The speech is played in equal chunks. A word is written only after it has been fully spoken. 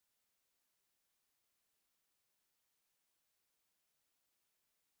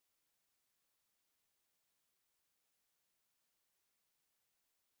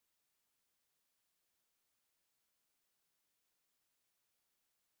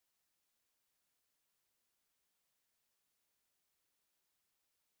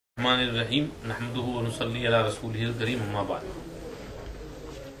Rahman Rahim, Nahmaduhu wa nusalli ala Rasulihil Kareem, amma ba'd.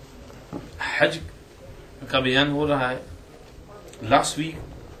 Hajj ka bayan ho raha hai. Last week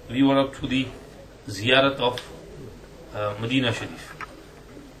we were up to the Ziarah of Madinah Sharif,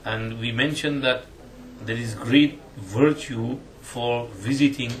 and we mentioned that there is great virtue for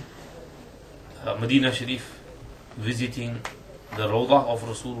visiting Madinah Sharif, visiting the Rawdah of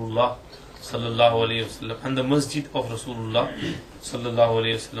Rasulullah sallallahu alayhi wasallam and the Masjid of Rasulullah sallallahu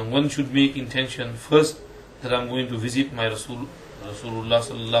alayhi wasallam. One should make intention first that I'm going to visit my Rasulullah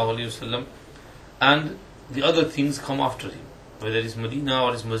sallallahu alayhi wasallam, and the other things come after him, whether it's Madinah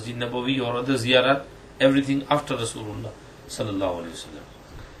or it's Masjid Nabawi or other Ziarah, everything after Rasulullah sallallahu alayhi wasallam.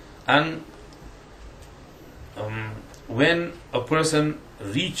 And when a person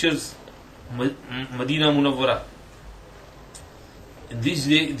reaches Madinah Al Munawarrah,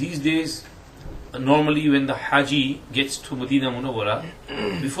 these days, normally when the Haji gets to Madinah Al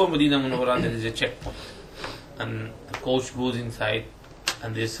Munawarrah, before Madinah Al Munawarrah there is a checkpoint, and the coach goes inside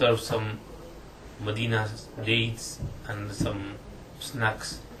and they serve some Madinah dates and some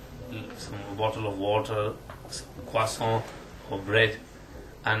snacks, some bottle of water, some croissant or bread,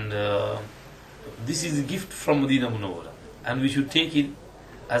 and this is a gift from Madinah Al Munawarrah, and we should take it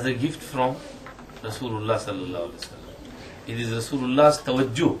as a gift from Rasulullah sallallahu alaihi wasallam. It is Rasulullah's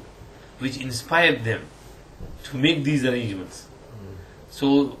tawajjuh which inspired them to make these arrangements.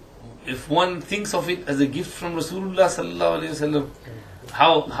 So if one thinks of it as a gift from Rasulullah sallallahu alaihi wasallam,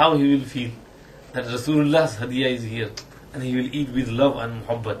 how he will feel that Rasulullah's hadiyah is here, and he will eat with love and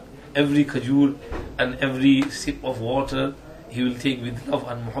muhabbat. Every khajur and every sip of water he will take with love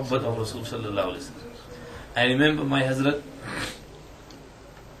and muhabbat of Rasul sallallahu alaihi wasallam. I remember my Hazrat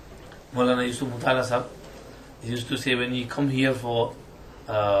Maulana Yusuf Motala sahab, he used to say, when we come here for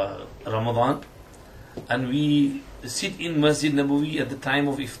Ramadan and we sit in Masjid Nabawi at the time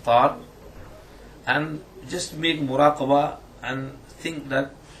of iftar and just make muraqabah and think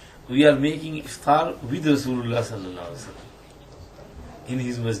that we are making iftar with Rasulullah sallallahu alaihi wasallam in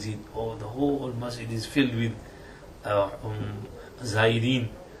his masjid. Oh, the whole masjid is filled with Zahireen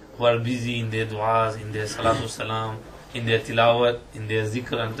who are busy in their du'as, in their salatu salam, in their tilawat, in their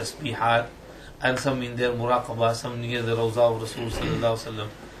zikr and tasbihat, and some in their muraqabah, some near the Rawza of Rasul sallallahu alaihi wasallam.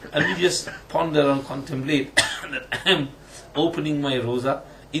 And we just ponder and contemplate that I am opening my Rawza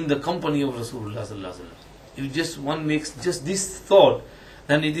in the company of Rasulullah sallallahu alaihi wasallam. If just one makes just this thought,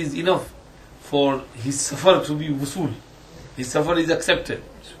 then it is enough for his safar to be wusul. His safar is accepted,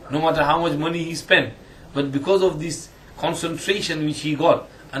 no matter how much money he spent. But because of this concentration which he got,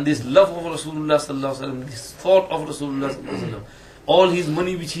 and this love of Rasulullah sallallahu alaihi wasallam, this thought of Rasulullah sallallahu alaihi wasallam, all his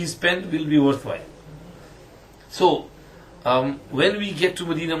money which he spent will be worthwhile. So, when we get to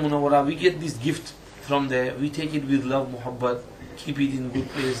Madinah Munawwarah, we get this gift from there. We take it with love, muhabbat, keep it in good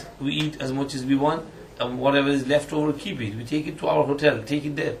place. We eat as much as we want, and whatever is left over, keep it. We take it to our hotel, take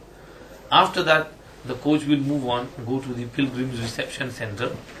it there. After that, the coach will move on, go to the Pilgrims Reception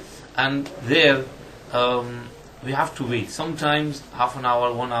Center, and there we have to wait. Sometimes half an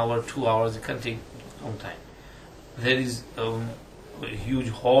hour, 1 hour, 2 hours, it can take a long time. There is a huge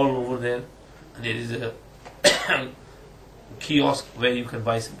hall over there. There is a kiosk where you can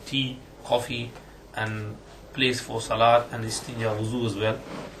buy some tea, coffee, and place for salat and istinja wuzu as well.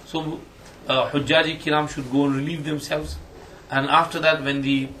 So Hujjaji Kiram should go and relieve themselves, and after that, when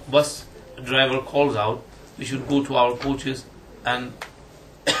the bus driver calls out, we should go to our coaches and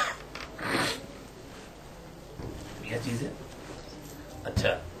क्या चीज़ है? अच्छा,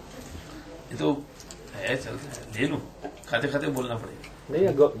 ये तो है, चलता है, ले लूँ, खाते खाते बोलना पड़ेगा। नहीं,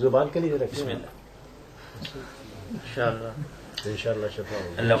 जुबान के लिए रखिए। बिस्मिल्लाह। इंशाल्लाह शफा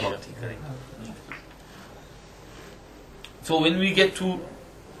होगा। अल्लाह पाक ठीक करेगा। So when we get to,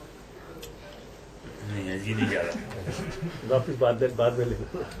 नहीं अजी नहीं जा रहा। वापिस बाद में ले ले।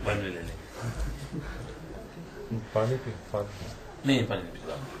 पानी पी। नहीं पानी P.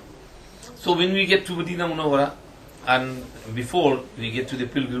 So when we get to Madinah Munawwarah, and before we get to the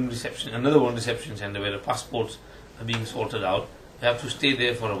Pilgrim Reception, another one reception center where the passports are being sorted out, we have to stay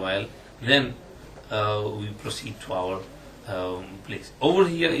there for a while. Then we proceed to our place. Over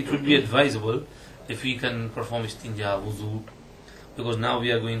here, it would be advisable if we can perform istinja, wuzu, because now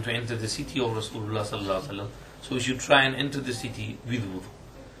we are going to enter the city of Rasulullah sallallahu alaihi wasallam. So we should try and enter the city with wudu,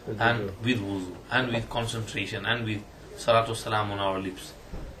 and with wuzu, and with concentration, and with salatu salam on our lips.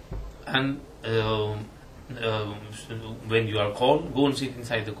 And when you are called, go and sit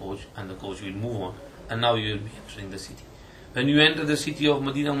inside the coach, and the coach will move on, and now you will be entering the city. When you enter the city of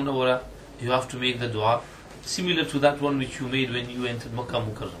Madinah Munawwarah, you have to make the dua similar to that one which you made when you entered Makkah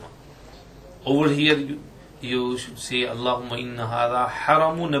Mukarramah. Over here, you should say, Allahumma inna hadha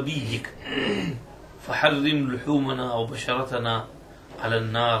haramu nabiyyik. فحرم لحومنا وبشرتنا على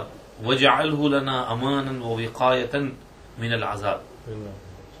النار وجعله لنا أمانا ووقاية من العذاب.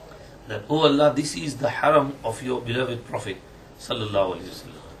 That, oh Allah, this is the haram of your beloved Prophet sallallahu alaihi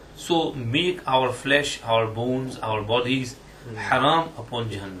wasallam. So make our flesh, our bones, our bodies haram upon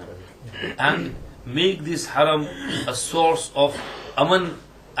Jahannam, and make this haram a source of aman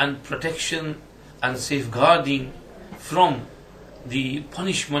and protection and safeguarding from the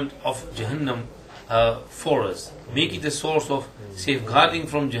punishment of Jahannam for us. Make it a source of safeguarding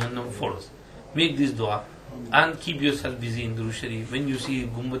from Jahannam for us. Make this dua and keep yourself busy in Durud Sharif. When you see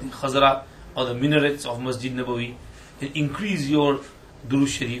Gumbati Khazra or the minarets of Masjid Nabawi, increase your Durud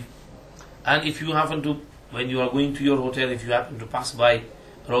Sharif. And if you happen to, when you are going to your hotel, if you happen to pass by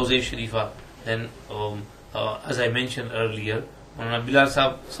Rawza Sharifa, then as I mentioned earlier, Maulana Bilal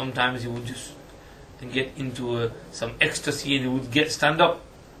Sahab, sometimes he would just get into some ecstasy and he would stand up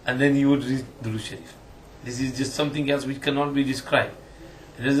and then he would read Durud Sharif. This is just something else which cannot be described.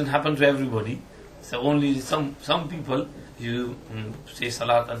 It doesn't happen to everybody. So only some people, you say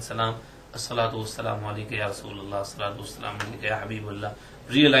Salat and Salam, As-salatu was-salamu alayka ya Rasulullah, As-salatu was-salamu alayka ya Habibullah.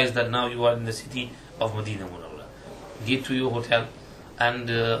 Realize that now you are in the city of Madinah Al Munawarrah. Get to your hotel and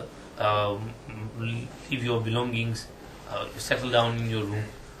leave your belongings, settle down in your room,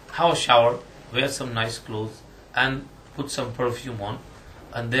 have a shower, wear some nice clothes and put some perfume on,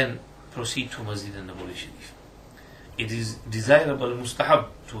 and then proceed to Masjid al-Nabawi Sharif. It is desirable, mustahab,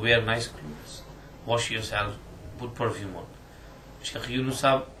 to wear nice clothes, wash yourself, put perfume on. Shaykh Yunus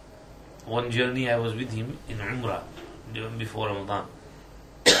Sahab, one journey I was with him in Umrah before Ramadan,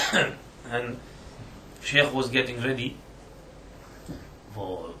 and Sheikh was getting ready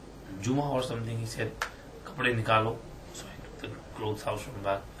for Jummah or something. He said, "Kapde nikalo." So I took the clothes out from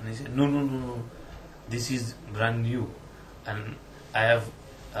back, and he said, "No, this is brand new, and I have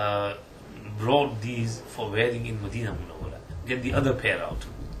brought these for wearing in Madinah Munawwara. Get the other pair out."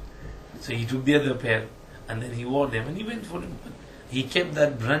 So he took the other pair and then he wore them and he went for them. He kept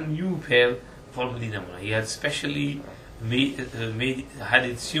that brand new pair for Madinah Munawwara. He had specially had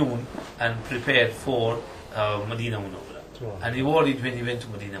it sewn and prepared for Madinah Munawwara. And he wore it when he went to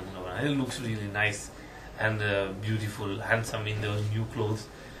Madinah Munawwara. And it looks really nice and beautiful, handsome in those new clothes.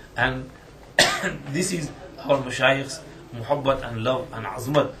 And this is our Mashayikh's muhabbat and love and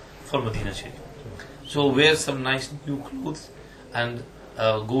azmat for Madinah Sharif. So wear some nice new clothes and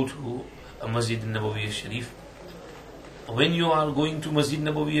go to a Masjid Nabawi Sharif. When you are going to Masjid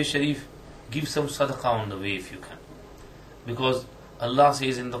Nabawi Sharif, give some sadaqah on the way if you can. Because Allah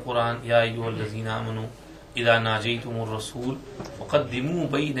says in the Quran, Ya ayyuhallazina amanu idha najaytumur rasul faqaddimu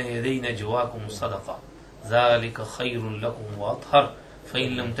bayna yaday najwakum sadaqa dhalika khayrun lakum wa athhar fa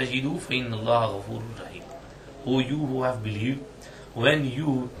in lam tajidu fa inna Allaha ghafurur rahim. O you who have believed, when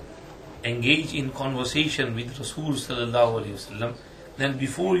you engage in conversation with Rasul sallallahu alaihi wasallam, then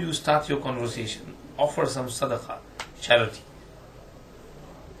before you start your conversation, offer some sadaqah, charity.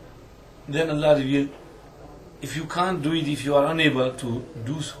 Then Allah revealed, if you can't do it, if you are unable to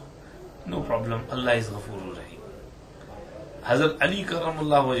do so, no problem, Allah is Ghafurur Rahim. Hazrat Ali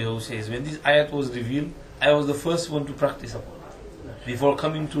Karamullah Wajhahu says, when this ayat was revealed, I was the first one to practice upon it. Before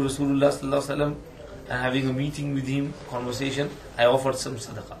coming to Rasulullah sallallahu alaihi wasallam and having a meeting with him, conversation, I offered some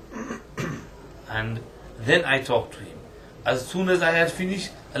sadaqah. And then I talked to him. As soon as I had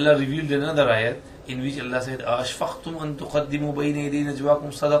finished, Allah revealed another ayat in which Allah said, أَأَشْفَقْتُمْ أَن تُقَدِّمُوا بَيْنَ يَدَيْ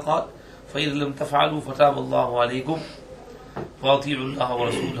نَجْوَاكُمْ صَدَقَاتٍ فَإِذْ لَمْ تَفْعَلُوا فَتَابَ اللَّهُ عَلَيْكُمْ وَأَطِيعُوا اللَّهَ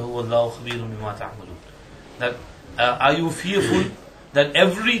وَرَسُولَهُ وَاللَّهُ خَبِيرٌ بِمَا تَعْمَلُونَ. That are you fearful that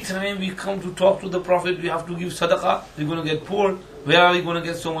every time we come to talk to the Prophet, we have to give sadaqah? We're going to get poor. Where are we going to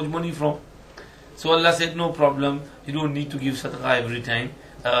get so much money from? So Allah said, no problem. You don't need to give sadaqah every time.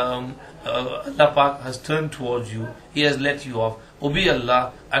 Allah Pak has turned towards you. He has let you off. Obey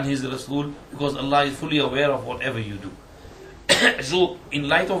Allah and His Rasul, because Allah is fully aware of whatever you do. So in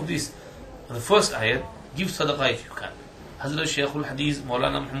light of this, the first ayat, give sadaqah if you can. Hazrat Shaykh al-Hadith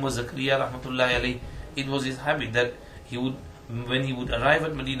Maulana Muhammad Zakaria rahmatullahi alayhi, it was his habit that he would, when he would arrive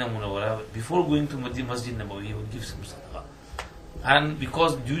at Madinah Munawwara, before going to Masjid Nabawi, he would give some sadaqah. And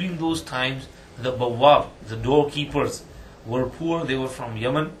because during those times the bawab, the doorkeepers, were poor, they were from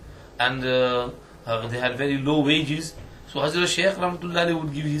Yemen, and they had very low wages. So Hazrat Shaykh rahmatullahi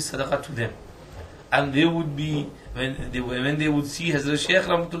would give his sadaqah to them, and they would be, when they would see Hazrat Shaykh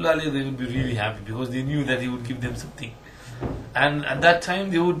rahmatullahi, they would be really happy because they knew that he would give them something. And at that time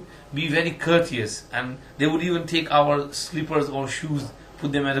they would be very courteous, and they would even take our slippers or shoes,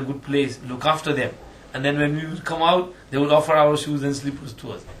 put them at a good place, look after them, and then when we would come out, they would offer our shoes and slippers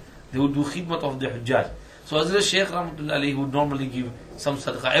to us. They would do khidmat of the Hajjaj. So Hazrat Shaykh Rahmatullah would normally give some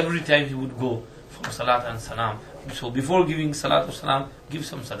sadaqah every time he would go for salat and salam. So before giving salat or salam, give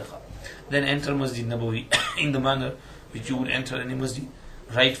some sadaqah. Then enter Masjid Nabawi in the manner which you would enter any masjid.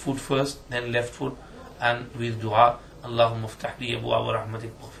 Right foot first, then left foot, and with dua. Allahumma aftah li abwaab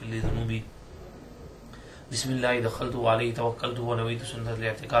rahmatik waghfir li dhunubi. Bismillah dakhaltu wa alayhi tawakkaltu wa nawaitu sunnat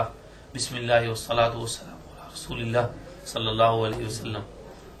al-i'tikaf. Bismillah wa salatu wa salam ala Rasulillah sallallahu alayhi wa sallam.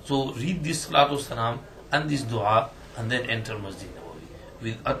 So read this salatu salam and this dua and then enter Masjid Nabawi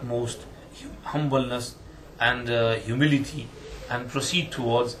with utmost humbleness and humility and proceed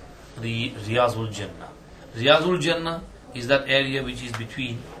towards the Riyadhul Jannah. Riyadhul Jannah is that area which is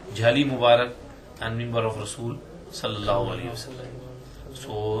between Jali Mubarak and Mimbar of Rasul sallallahu alayhi wa sallam.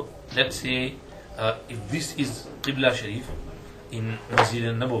 So let's say if this is Qibla Sharif in Masjid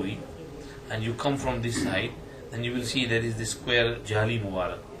al-Nabawi and you come from this side, then you will see there is this square Jali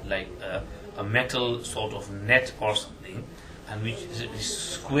Mubarak, like a metal sort of net or something, and which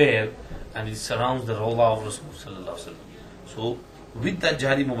is square and it surrounds the Rawla of Rasul sallallahu alaihi wasallam. So with that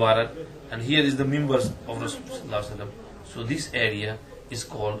Jali Mubarak, and here is the members of Rasul sallallahu alaihi wasallam. So this area is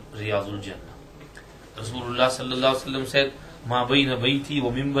called Riyadhul Jannah. Rasulullah sallallahu alaihi wasallam said, "Ma bayna bayti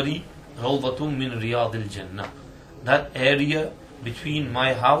wa mimbari rawdatun min Riyadhil Jannah." That area between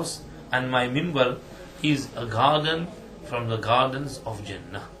my house and my mimbar is a garden from the gardens of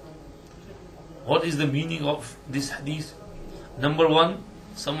Jannah. What is the meaning of this hadith? Number one,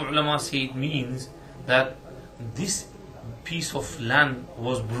 some ulama say it means that this piece of land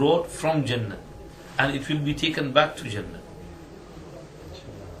was brought from Jannah and it will be taken back to Jannah.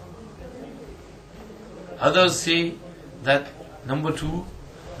 Others say that number two,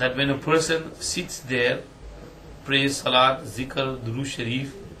 that when a person sits there, prays salat, zikr, durood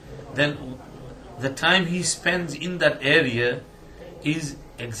sharif, then the time he spends in that area is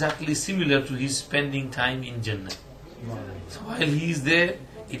exactly similar to his spending time in Jannah. So while he is there,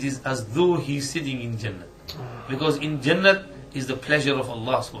 it is as though he is sitting in Jannah. Because in Jannah is the pleasure of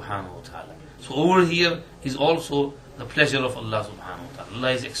Allah subhanahu wa ta'ala. So over here is also the pleasure of Allah subhanahu wa ta'ala.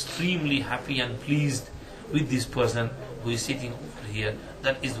 Allah is extremely happy and pleased with this person who is sitting over here.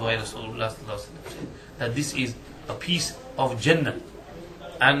 That is why Rasulullah said that this is a piece of Jannah.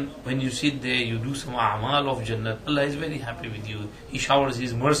 And when you sit there, you do some a'mal of Jannah, Allah is very happy with you. He showers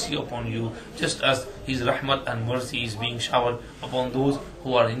His mercy upon you, just as His rahmat and mercy is being showered upon those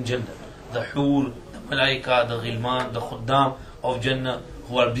who are in Jannah. The hur, the malaika, the ghilman, the khuddam of Jannah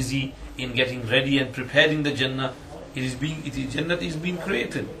who are busy in getting ready and preparing the Jannah. Jannah is being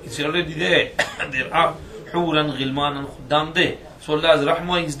created. It's already there. There are hur and ghilman and khuddam there. So Allah's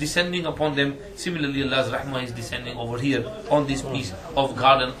rahmah is descending upon them. Similarly, Allah's rahmah is descending over here on this piece of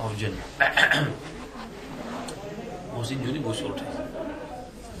garden of Jannah.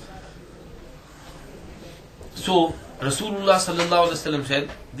 So Rasulullah sallallahu alaihi wasallam said,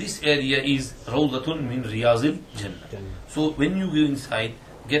 this area is Rawdatun min Riyadhil Jannah. So when you go inside,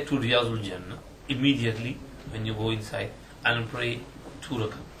 get to Riyadhul Jannah immediately when you go inside and pray 2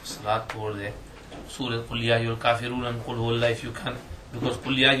 rakat salat over there. Surah Qul Ya Ayyuhal Kafirun and Qul Huwallahu if you can, because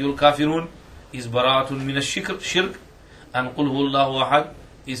Qul Ya Ayyuhal Kafirun is Bara'atun min shirk and Qul Huwallahu Ahad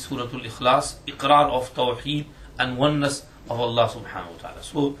is Suratul Ikhlas, Iqrar of Tawheed and oneness of Allah subhanahu wa ta'ala.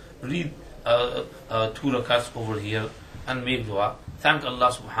 So read 2 rakats over here and make dua. Thank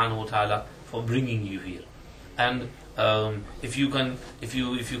Allah subhanahu wa ta'ala for bringing you here. And if you can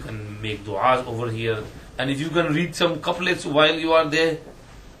make du'as over here, and if you can read some couplets while you are there,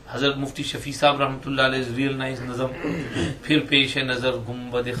 Hazrat Mufti Shafi Sahib Rahmatullah is real nice nazam. फिर पेश नजर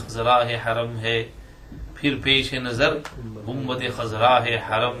गुम्बद खजरा है हरम है, फिर पेश नजर गुम्बद खजरा है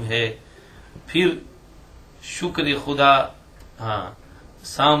हरम है, फिर शुक्र खुदा हाँ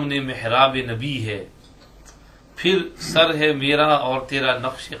सामने मेहराब नबी है, फिर सर है मेरा और तेरा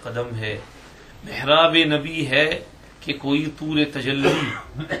नक्श कदम है, मेहराब नबी है कि कोई तूर तजल्ली,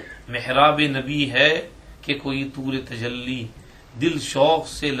 मेहराब नबी है कि कोई तूर तजल्ली, दिल शौक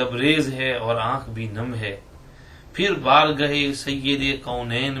से लबरेज है और आंख भी नम है, फिर बार गए सैयदे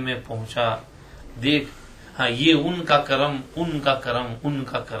कौनैन में पहुंचा, देख हाँ ये उनका करम उनका करम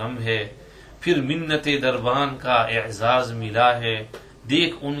उनका करम है, फिर मिन्नते दरबान का एजाज मिला है,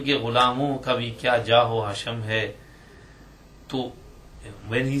 देख उनके गुलामों का भी क्या जाहो हशम है. तो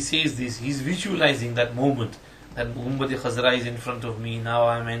when he says this, he is visualizing that moment, that Muhammad Khazra is in front of me, now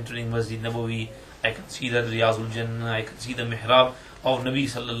I am entering Masjid Nabawi, I can see that Riyadhul Jannah, I can see the mihrab of Nabi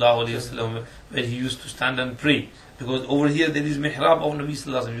sallallahu alayhi wasallam where he used to stand and pray, because over here there is mihrab of Nabi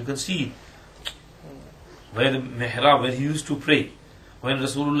sallallahu alayhi wasallam. You can see where the mihrab, where he used to pray. When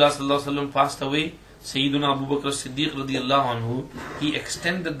Rasulullah sallallahu alayhi wasallam passed away, Sayyiduna Abu Bakr as-Siddiq radiyallahu anhu, he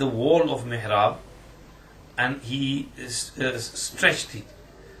extended the wall of mihrab and he stretched it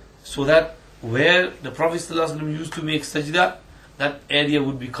so that where the Prophet ﷺ used to make sajda, that area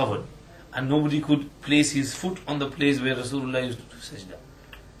would be covered and nobody could place his foot on the place where Rasulullah used to do sajda.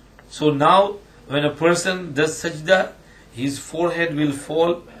 So now when a person does sajda, his forehead will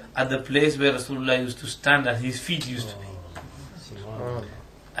fall at the place where Rasulullah used to stand and his feet used to be.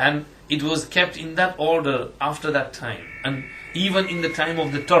 And it was kept in that order after that time. And even in the time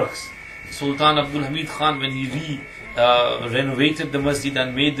of the Turks, Sultan Abdul Hamid Khan, when he renovated the masjid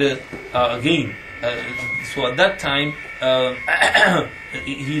and made the again, so at that time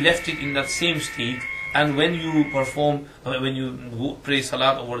he left it in that same state. And when you perform, when you go pray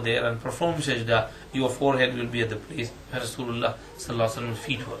salat over there and perform sajda, your forehead will be at the place where Rasulullah sallallahu alaihi wasallam's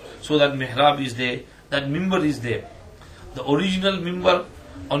feet were. So that mihrab is there, that mimbar is there. The original mimbar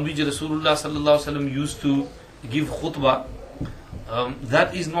on which Rasulullah sallallahu alaihi wasallam used to give khutbah,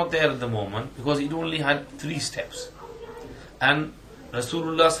 that is not there at the moment because it only had 3 steps. And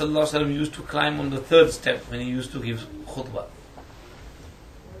Rasulullah sallallahu alaihi wasallam used to climb on the 3rd step when he used to give khutbah.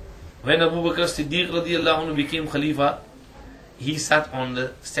 When Abu Bakr Siddiq radiallahu anhu became Khalifa, he sat on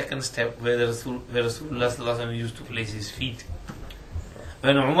the 2nd step where Rasulullah sallallahu alaihi wasallam used to place his feet.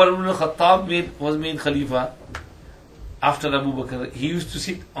 When Umar ibn Khattab was made Khalifa after Abu Bakr, he used to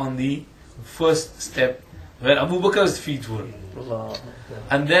sit on the 1st step where Abu Bakr's feet were.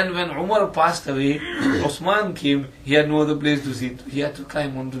 And then when Umar passed away, Osman came, he had no other place to sit. He had to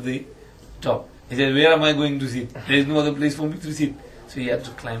climb onto the top. He said, where am I going to sit? There is no other place for me to sit. So he had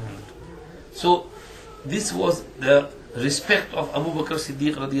to climb on the top. So this was the respect of Abu Bakr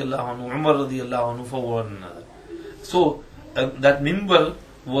Siddiq radiallahu anhu, Umar radiallahu anhu for one another. So that mimbar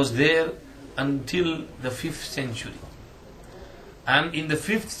was there until the 5th century. And in the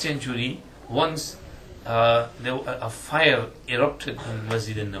 5th century, once a fire erupted in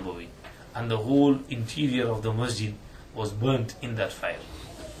Masjid al-Nabawi and the whole interior of the masjid was burnt in that fire.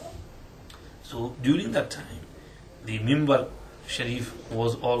 So during that time, the mimbar Sharif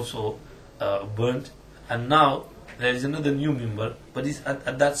was also burnt, and now there is another new mimbar, but it's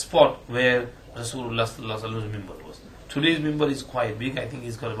at that spot where Rasulullah sallallahu alaihi wasallam's mimbar was. Today's mimbar is quite big. I think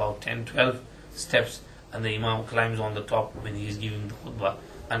it's got about 10-12 steps, and the Imam climbs on the top when he is giving the khutbah,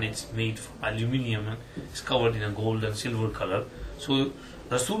 and it's made from aluminium and it's covered in a gold and silver color. So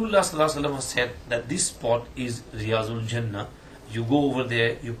Rasulullah sallallahu alaihi wasallam said that this spot is Riyadhul Jannah. You go over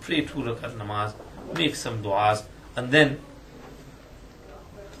there, you pray 2 rakat namaz, make some du'as, and then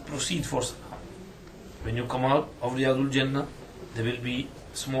proceed for salam. When you come out of Riyadhul Jannah, there will be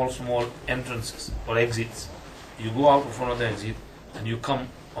small entrances or exits. You go out in front of the exit and you come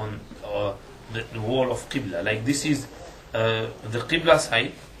on the wall of Qibla. Like this is the Qibla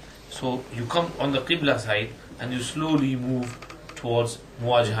side. So you come on the Qibla side and you slowly move towards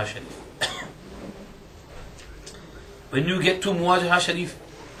Muwajah Sharif. When you get to Muwajah Sharif,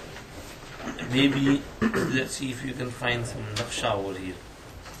 maybe let's see if you can find some naqsha over here.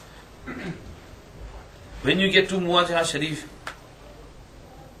 When you get to Muwajah Sharif,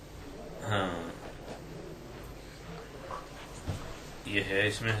 ये है,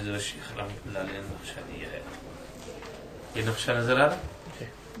 इसमें हज़रत शेख रहमतुल्लाह अलैह ने नक्शा दिया है. ये नक्शा नजर आ रहा है?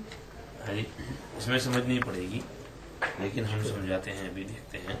 हाँ जी, इसमें समझ नहीं पड़ेगी, लेकिन हम समझाते हैं, अभी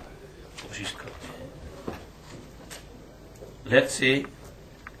देखते हैं, कोशिश करते हैं. Let's say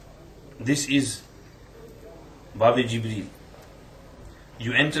this is Bab-e Jibril.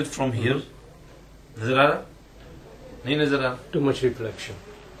 You entered from here. नजर आ रहा? नहीं नजर आ रहा? Too much reflection.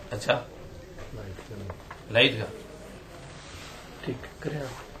 अच्छा, लाइट का ठीक करें आप.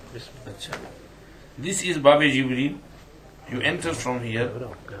 अच्छा, this is Bab-e Jibril. You enter from here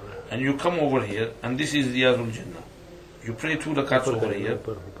and you come over here, and this is Riyadhul Jannah. You pray 2 rakats over here.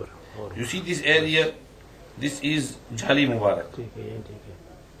 You see this area, this is Jali Mubarak.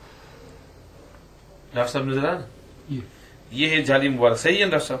 Doctor साहब नजर आ रहा? ये है जाली मुबारक. सही है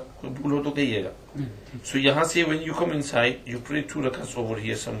doctor साहब? कोई भूल हो तो कहिएगा. So यहाँ से when you come inside, you pray 2 rakats over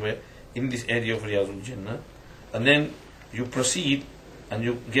here somewhere in this area of Riyadhul Jannah, and then you proceed and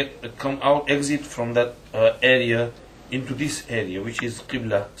you come out, exit from that area into this area which is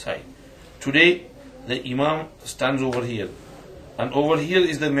Qibla side. Today the Imam stands over here, and over here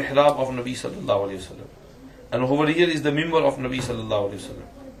is the mihrab of Nabi sallallahu alaihi wasallam, and over here is the mimbar of Nabi sallallahu alaihi wasallam.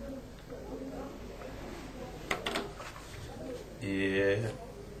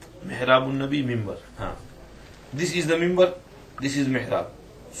 Mihrabun Nabi mimbar. This is the mimbar, this is mihrab.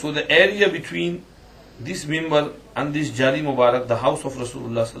 So the area between this mimbar and this Jali Mubarak, the house of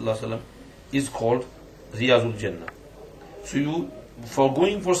Rasulullah sallallahu alaihi wasallam, is called Riyadhul Jannah. So you, for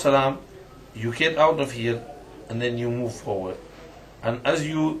going for salam, you get out of here and then you move forward. And as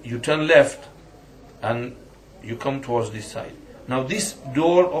you turn left, and you come towards this side. Now this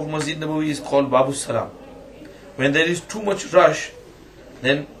door of Masjid Nabawi is called Babu Salam. When there is too much rush,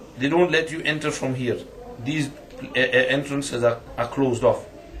 then they don't let you enter from here. These entrances are closed off.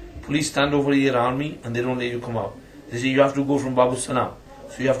 Police stand over here, army, and they don't let you come out. They say you have to go from Babu Salam.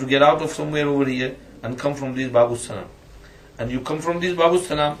 So you have to get out of somewhere over here and come from this Babu Salam. And you come from this Babu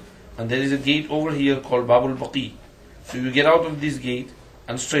Salam, and there is a gate over here called Babul Baqi. So you get out of this gate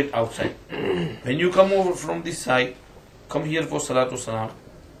and straight outside. When you come over from this side, come here for Salatu Salam,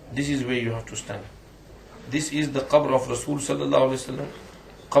 this is where you have to stand. This is the qabr of Rasul Sallallahu Alaihi Wasallam,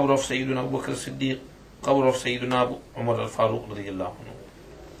 qabr of Sayyidina Abu Bakr Siddiq, qabr of Sayyidina Abu Umar Al-Faruq Radiyallahu Anhu.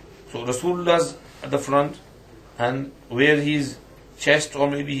 So Rasulullah's at the front, and where his chest or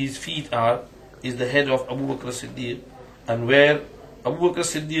maybe his feet are is the head of Abu Bakr Siddiq, and where Abu Bakr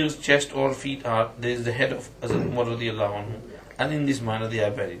Siddiq's chest or feet are, there is the head of Hazrat Umar Radiyallahu Anhu, and in this manner they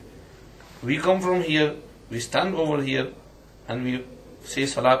are buried. We come from here, we stand over here, and we say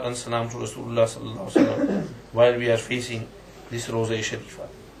Salat and Salam to Rasulullah Sallallahu Alaihi Wasallam while we are facing this Roza Sharifa.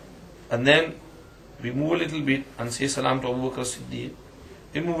 And then we move a little bit and say Salam to Abu Bakr Siddiq.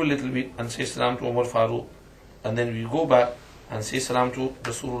 We move a little bit and say Salam to Umar Faruq. And then we go back and say Salam to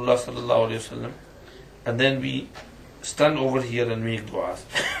Rasulullah Sallallahu Alaihi Wasallam. And then we stand over here and make du'as.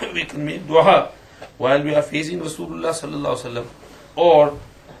 We can make dua while we are facing Rasulullah Sallallahu Alaihi Wasallam, or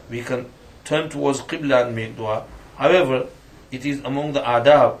we can turn towards Qibla and make dua. However, it is among the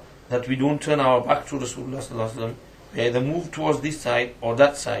adab that we don't turn our back to Rasulullah Sallallahu Alaihi Wasallam. We either move towards this side or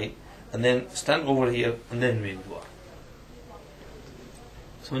that side, and then stand over here and then make dua.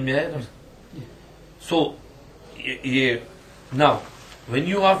 So, now, when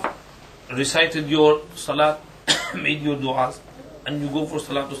you have recited your salat, made your du'as, and you go for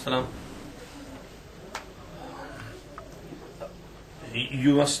Salatu Salam,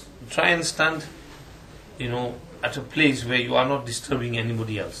 you must try and stand, at a place where you are not disturbing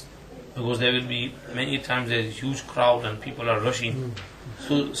anybody else. Because there will be many times there is a huge crowd and people are rushing.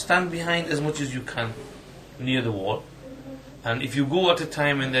 So stand behind as much as you can near the wall. And if you go at a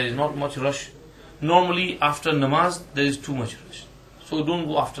time when there is not much rush, normally after namaz there is too much rush. So don't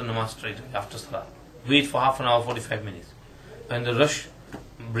go after namaz straight away, after salah. Wait for half an hour, 45 minutes. When the rush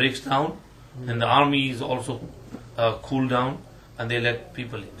breaks down, then the army is also cooled down and they let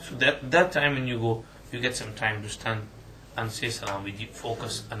people in. So that time when you go, you get some time to stand and say salam with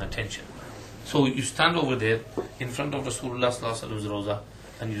focus and attention. So you stand over there in front of Rasulullah Sallallahu Alaihi Wasallam's Rawza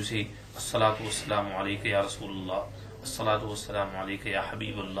and you say, As-salatu wassalamu alayka ya Rasulullah, As-salatu wassalamu alayka ya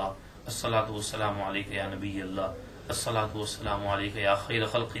Habibullah, As-salatu wassalamu alayka ya Nabiyullah, As-salatu wassalamu alayka ya Khayra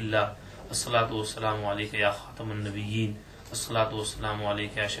Khalqillah, As-salatu wassalamu alayka ya Khataman Nabiyyin, As-salatu wassalamu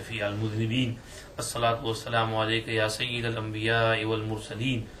alayka ya Shafi' al-Mudhnibin, As-salatu wassalamu alayka ya Sayyid al-Anbiya wal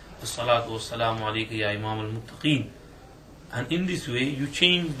Mursaleen, As-salatu wassalamu alayka ya Imam al-Muttaqeen. And in this way you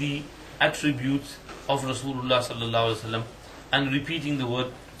change the attributes of Rasulullah Sallallahu Alaihi Wasallam and repeating the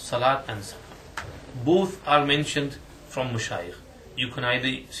word Salat and Salam. Both are mentioned from Mashayikh. You can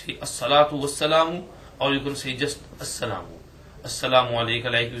either say As-salatu wassalamu, or you can say just As-salamu. As-salamu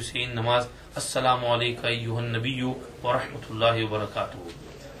alayka, like you say in namaz, As-salamu alayka ayyuhan nabiyyu wa rahmatullahi wa barakatuhu.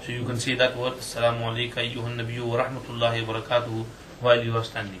 So you can say that word As-salamu alayka ayyuhan nabiyyu wa rahmatullahi wa barakatuhu while you are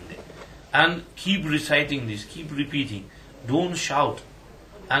standing there. And keep reciting this, keep repeating. Don't shout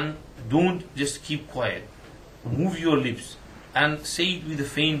and don't just keep quiet. Move your lips and say it with a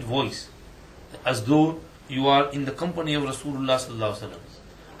faint voice, as though you are in the company of Rasulullah Sallallahu Alaihi Wasallam.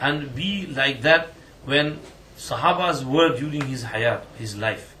 And be like that when Sahabas were during his hayat, his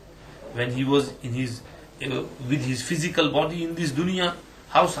life, when he was in with his physical body in this dunya,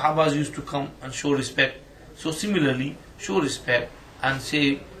 how Sahabas used to come and show respect. So similarly, show respect and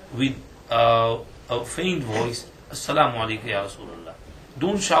say with a faint voice, Assalamu alaikum ya Rasulullah.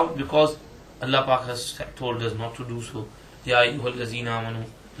 Don't shout, because Allah Pak has told us not to do so. Ya ayyuhal lazina amanu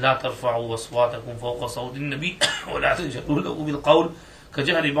la tarfa'u aswatakum fawqa sawti an-nabi wa la tajharu lahu bil qawl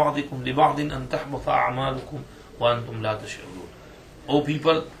kajahri ba'dikum li ba'din an tahbata a'malukum wa antum la tash'urun. O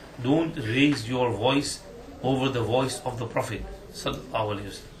people, don't raise your voice over the voice of the Prophet sallallahu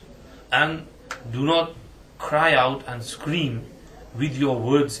alaihi wasallam, and do not cry out and scream with your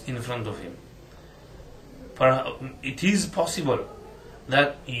words in front of him. It is possible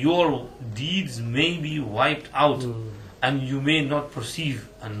that your deeds may be wiped out and you may not perceive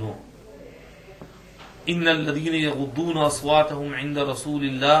and know. إن الذين يغضون أصواتهم عند رسول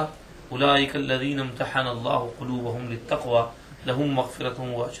الله أولئك الذين امتحن الله قلوبهم للتقوى لهم مغفرة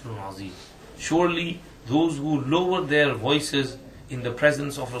وأجر عظيم. Surely those who lower their voices in the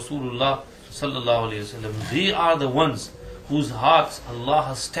presence of Rasulullah sallallahu alaihi wasallam, they are the ones whose hearts Allah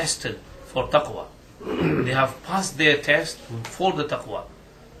has tested for taqwa. they have passed their test for the taqwa.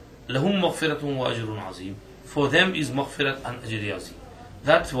 لَهُمْ مَغْفِرَةٌ وَأَجْرٌ عَظِيمٌ. For them is maghfirat and ajr azim.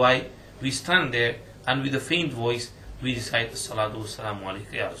 That's why we stand there and with a faint voice we recite As-salatu wassalamu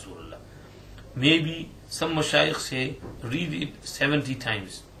alayka ya Rasulullah. Maybe some mashayikh say read it 70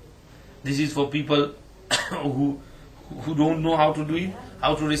 times. This is for people who don't know how to do it,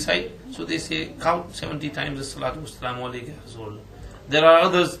 how to recite. So they say count 70 times As-salatu wassalamu alayka ya Rasulullah. There are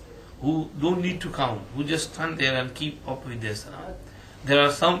others who don't need to count, who just stand there and keep up with their salam. There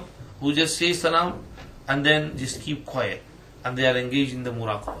are some who just say salam and then just keep quiet and they are engaged in the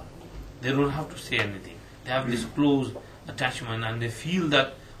muraqabah. They don't have to say anything. They have this close attachment and they feel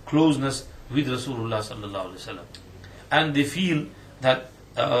that closeness with Rasulullah sallallahu alaihi wasallam. And they feel that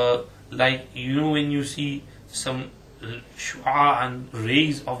like when you see some shu'a and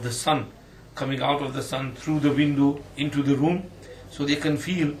rays of the sun coming out of the sun through the window into the room, so they can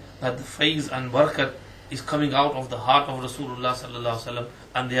feel that the faiz and barakat is coming out of the heart of Rasulullah sallallahu alaihi wasallam,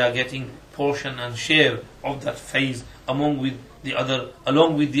 and they are getting portion and share of that faiz along with the other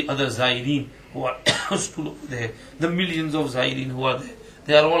Zaireen who are stood over there. The millions of Zaireen who are there,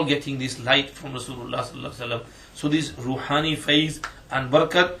 they are all getting this light from Rasulullah sallallahu alaihi wasallam. So this ruhani faiz and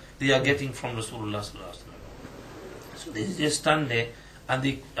barakat they are getting from Rasulullah sallallahu alaihi wasallam. So they just stand there and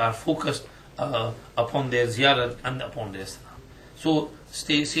they are focused upon their ziarah and upon their salam. So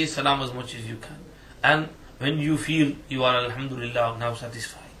say salam as much as you can. And when you feel you are alhamdulillah now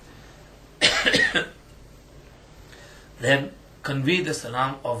satisfied, then convey the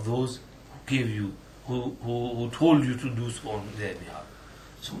salam of those who gave you, who told you to do so on their behalf.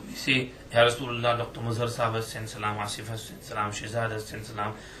 So we say, Ya Rasulullah, Dr. Mazhar Sahab has sent salam, Asif has sent salam, Shaykh Zahir has sent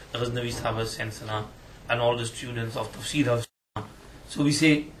salam, Ghaznavi Sahab has sent salam, and all the students of Tafseer have salam. So we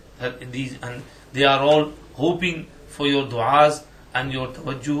say that these, and they are all hoping for your du'as and your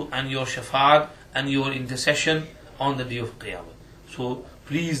tawajjuh and your shafaat and your intercession on the day of Qiyamah. So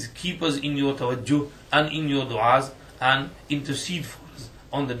please keep us in your tawajjuh and in your du'as and intercede for us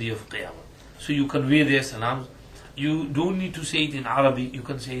on the day of Qiyamah. So you convey their salams. You don't need to say it in Arabic, you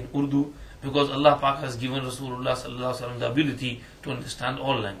can say in Urdu, because Allah Pak has given Rasulullah sallallahu alaihi wasallam the ability to understand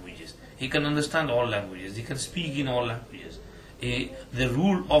all languages. He can understand all languages, he can speak in all languages. The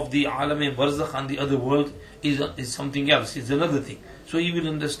rule of the alam-e-barzakh and the other world is something else, it's another thing. So he will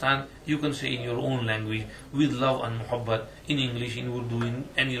understand. You can say in your own language with love and muhabbat, in English, in Urdu, in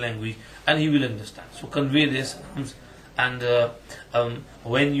any language, and he will understand. So convey their salams, and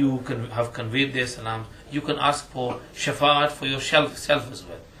when you have conveyed their salams, you can ask for shafaat for yourself as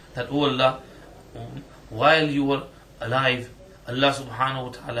well. That, oh Allah, while you were alive, Allah subhanahu wa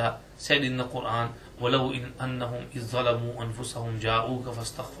ta'ala said in the Quran, وَلَوْ إِنْ أَنَّهُمْ إِذْ ظَلَمُوا أَنفُسَهُمْ جَاءُوكَ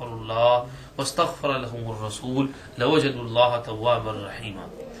فَاسْتَغْفَرُوا اللَّهَ وَاسْتَغْفَرَ لَهُمُ الرَّسُولُ لَوَجَدُوا اللَّهَ تَوَّابًا رَحِيمًا.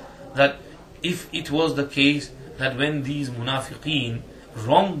 That if it was the case that when these munafiqeen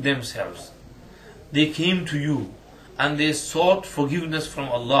wronged themselves, they came to you and they sought forgiveness from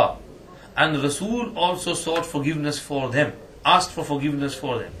Allah, and Rasul also sought forgiveness for them, asked for forgiveness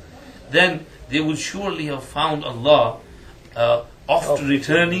for them, then they would surely have found Allah oft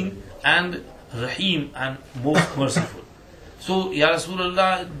returning and Rahim and most merciful. So, Ya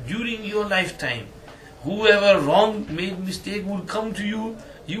Rasulullah, during your lifetime, whoever wronged, made mistake would come to you,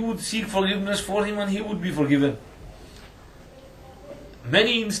 you would seek forgiveness for him and he would be forgiven.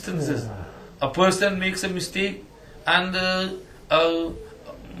 Many instances, a person makes a mistake and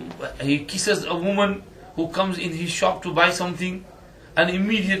he kisses a woman who comes in his shop to buy something, and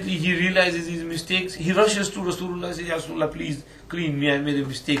immediately he realizes his mistakes. He rushes to Rasulullah and says, Ya Rasulullah, please clean me, I made a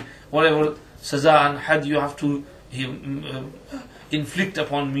mistake. Whatever saza and had you have to inflict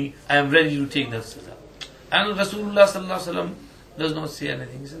upon me, I am ready to take that saza. And Rasulullah sallallahu alaihi wasallam does not say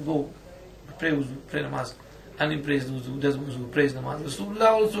anything. He says, go, pray wuzu, pray namaz. And he prays wuzu, does wuzu, prays namaz.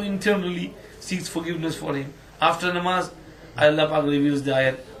 Rasulullah also internally seeks forgiveness for him. After namaz, Allah Pak reveals the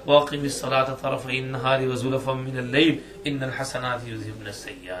ayat, وَاقِمِ الصَّلَاةَ طَرَفَيِ النَّهَارِ وَزُلَفًا مِنَ اللَّيْلِ إِنَّ الْحَسَنَاتِ يُذْهِبْنَ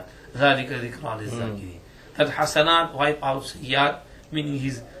السَّيِّئَاتِ ذَلِكَ ذِكْرَى لِلذَّاكِرِينَ. That hasanat wipe out sayyat, meaning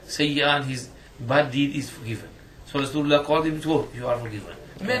his sayyat, his bad deed is forgiven. So Rasulullah called him to, you are forgiven.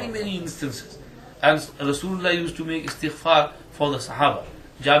 Many instances. And Rasulullah used to make istighfar for the Sahaba.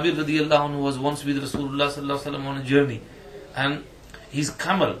 Jabir radiallahu anhu was once with Rasulullah sallallahu alaihi wasallam on a journey, and his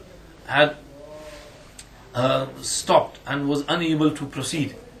camel had stopped and was unable to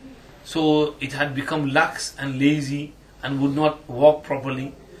proceed. So it had become lax and lazy and would not walk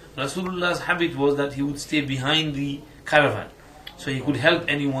properly. Rasulullah's habit was that he would stay behind the caravan, so he could help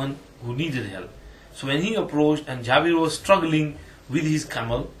anyone who needed help. So when he approached and Jabir was struggling with his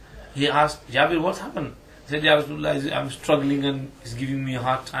camel, he asked, Jabir, what happened? He said, Ya Rasulullah, I'm struggling and he's giving me a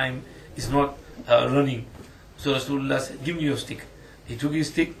hard time. It's not running. So Rasulullah said, give me your stick. He took his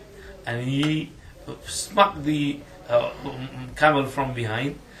stick and he smacked the camel from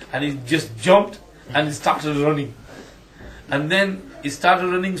behind, and he just jumped and he started running. And then he started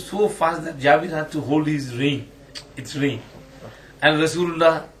running so fast that Jabir had to hold his rein, its rein. And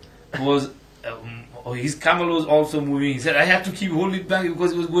Rasulullah was, his camel was also moving. He said, I had to keep holding it back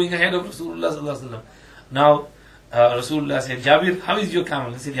because he was going ahead of Rasulullah sallallahu alaihi wasallam. Now, Rasulullah said, Jabir, how is your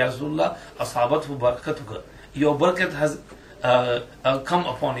camel? He said, Ya Rasulullah, asabathu barakatuka. Your barakat has come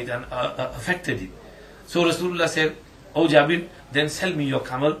upon it and affected it. So Rasulullah said, Oh Jabir, then sell me your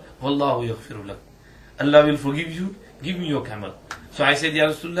camel. Wallahu yaghfiru lak. Allah will forgive you. Give me your camel. So I said, Ya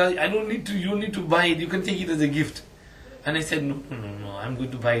Rasulullah, I don't need to, you don't need to buy it. You can take it as a gift. And I said, no, I'm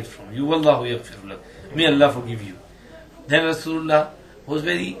going to buy it from you. Wallahu yaghfiru lak. May Allah forgive you. Then Rasulullah was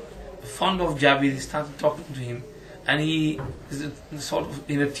very fond of Jabir. He started talking to him. And he, sort of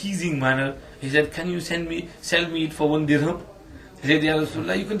in a teasing manner, he said, can you sell me it for 1 dirham? He said, Ya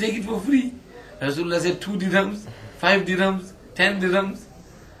Rasulullah, you can take it for free. Rasulullah said, 2 dirhams, 5 dirhams, 10 dirhams.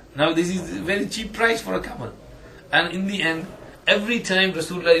 Now this is a very cheap price for a camel. And in the end, every time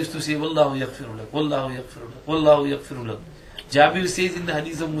Rasulullah used to say, Wallahu yaghfiru lak, Wallahu yaghfiru lak, Wallahu yaghfiru lak. Jabir says in the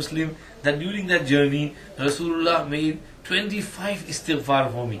Hadith of Muslim that during that journey, Rasulullah made 25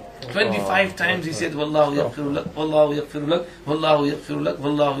 istighfar for me. 25 times he said, Wallahu yaghfiru lak, Wallahu yaghfiru lak, Wallahu yaghfiru lak,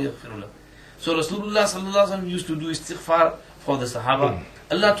 Wallahu yaghfiru lak. So Rasulullah sallallahu alaihi wasallam used to do istighfar for the Sahaba.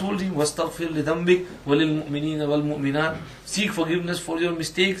 Allah told him, وَاسْتَغْفِرْ لِذَنْبِكَ وَلِلْمُؤْمِنِينَ وَالْمُؤْمِنَاتِ. Seek forgiveness for your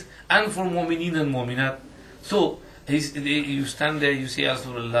mistakes and for mu'mineen and mu'minat. So, you stand there, you say,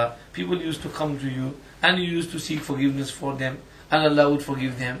 Rasulullah, people used to come to you and you used to seek forgiveness for them and Allah would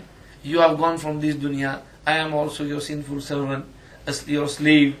forgive them. You have gone from this dunya. I am also your sinful servant, your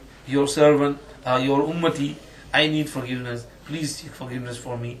slave, your servant, your ummati. I need forgiveness. Please seek forgiveness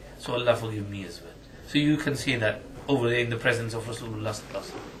for me, so Allah forgive me as well. So you can say that over there in the presence of Rasulullah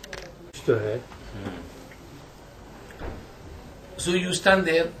sallallahu alaihi wasallam. So you stand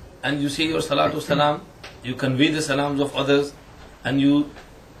there and you say your salatu salam, you convey the salams of others, and you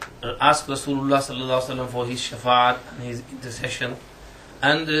ask Rasulullah sallallahu alaihi wasallam for his shafaat and his intercession.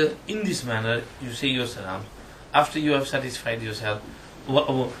 And in this manner, you say your salam. After you have satisfied yourself,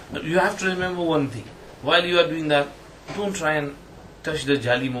 you have to remember one thing. While you are doing that, don't try and touch the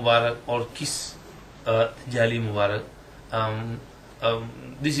Jali Mubarak or kiss Jali Mubarak.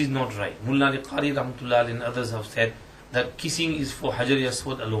 This is not right. Maulana Qari Rahmatullah and others have said that kissing is for Hajar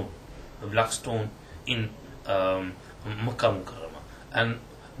Yaswad alone, the black stone in Makkah Mukarramah. And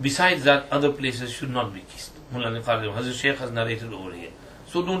besides that, other places should not be kissed. Maulana Qari Hazrat Sheikh has narrated over here.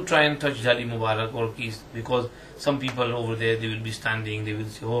 So don't try and touch Jali Mubarak or kiss, because some people over there, they will be standing, they will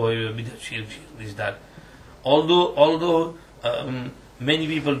say, oh, bidat shirk, this, that. Although many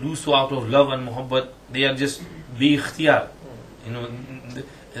people do so out of love and muhabbat, they are just bi-ikhtiyar.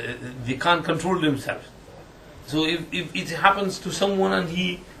 They can't control themselves. So if it happens to someone and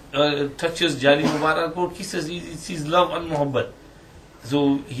he touches Jali Mubarak or kisses, it's his love and muhabbat.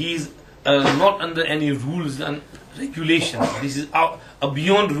 So he is not under any rules and regulations. This is a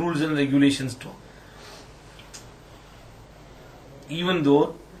beyond rules and regulations talk. Even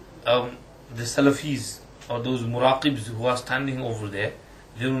though the Salafis or those muraqibs who are standing over there,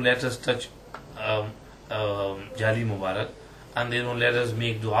 they don't let us touch Jali Mubarak, and they don't let us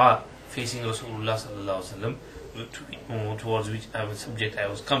make dua facing Rasulullah sallallahu alaihi wasallam, towards which subject I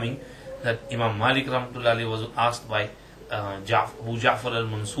was coming. That Imam Malik Rahmatullah alayhi was asked by Abu Ja'far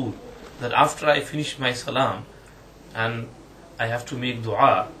al-Mansur that after I finish my salam and I have to make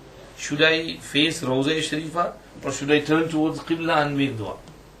dua, should I face Rawza Sharifa or should I turn towards Qibla and make dua?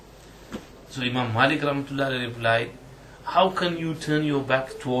 So Imam Malik Rahmatullah replied, how can you turn your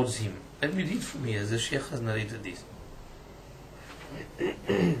back towards him? Let me read from here, the Shaykh has narrated this.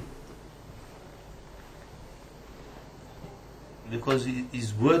 Because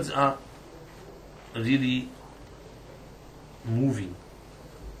his words are really moving.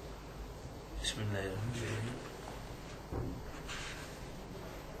 Bismillahirrahmanirrahim.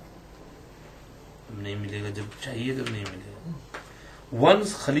 नहीं मिलेगा जब चाहिए तब नहीं मिलेगा.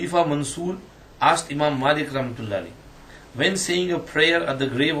 Once Khalifa Mansur asked Imam Malik Rahmatullah, when saying a prayer at the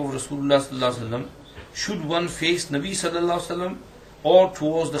grave of Rasulullah sallallahu alaihi wasallam, should one face Nabi sallallahu alaihi wasallam or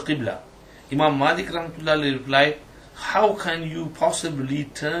towards the Qibla? Imam Malik Rahmatullah replied, how can you possibly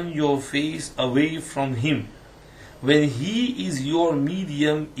turn your face away from him when he is your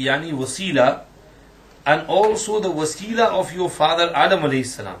medium, yani wasila, and also the wasila of your father Adam alayhi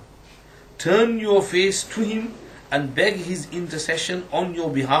salam? Turn your face to him and beg his intercession on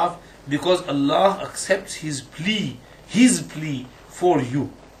your behalf, because Allah accepts his plea for you.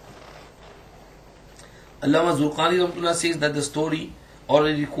 Allama Zurqani Rahmatullah says that the story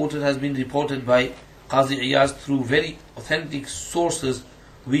already quoted has been reported by Qazi Iyaz through very authentic sources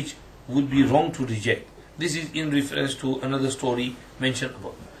which would be wrong to reject. This is in reference to another story mentioned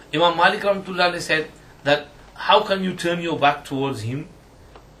above. Imam Malik Rahmatullah said that how can you turn your back towards him?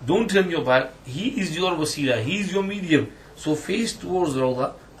 Don't turn your back. He is your wasila. He is your medium. So face towards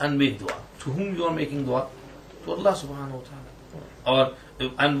Rawda and make dua. To whom you are making dua? To Allah subhanahu wa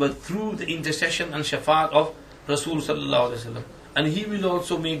ta'ala. But through the intercession and shafaat of Rasul sallallahu alayhi wa sallam. And he will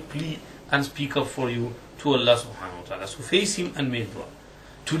also make plea and speak up for you to Allah subhanahu wa ta'ala. So face him and make dua.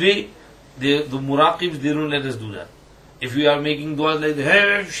 Today, the muraqibs, they don't let us do that. If we are making dua like,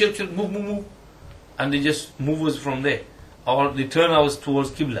 hey, shirk, move. And they just move us from there. Or they turn us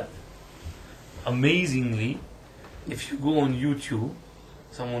towards Qibla. Amazingly, if you go on YouTube,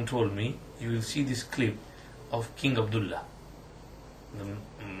 someone told me, you will see this clip of King Abdullah, the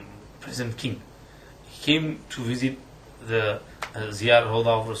present king. He came to visit the Ziarah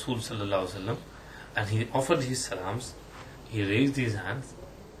of Rasul sallallahu alaihi wasallam, and he offered his salams. He raised his hands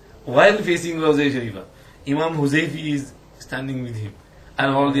while facing Rawza Sharifa. Imam Huzaifi is standing with him,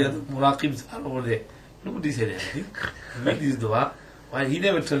 and all the other muraqibs are over there. Nobody said anything. He made his dua while he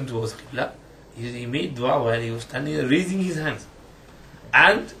never turned towards Qibla. He made dua while he was standing there raising his hands.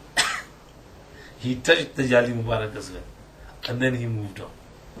 And he touched the Jali Mubarak as well. And then he moved on.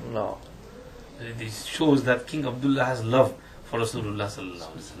 No. This shows that King Abdullah has love for Rasulullah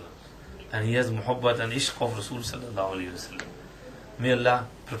sallallahu alaihi wasallam. And he has muhabbat and ishq of Rasul sallallahu alaihi wasallam. May Allah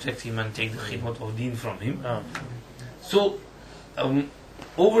protect him and take the khidmat of deen from him. So,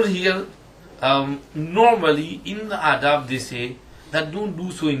 over here, normally in the adab they say that don't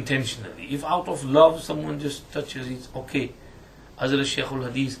do so intentionally. If out of love someone just touches it, okay. Hazrat Shaykh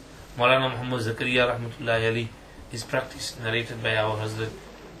al-Hadith, Maulana Muhammad Zakaria Rahmatullahi Ali, his practice narrated by our Hazrat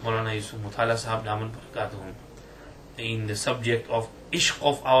Maulana Yusuf Motala Sahab Daman Barakatuhum, in the subject of ishq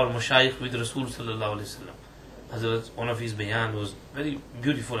of our mashayikh with Rasul sallallahu alaihi wasallam. Hazrat, one of his bayan was very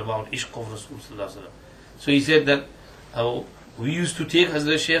beautiful about ishq of Rasul sallallahu alaihi wasallam. So he said that we used to take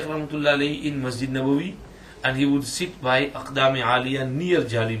Hazrat Shaykh Rahmatullahi Ali in Masjid Nabawi, and he would sit by Aqdam Aliyah near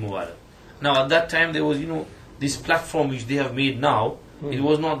Jali Mubarak. Now at that time there was, this platform which they have made now, it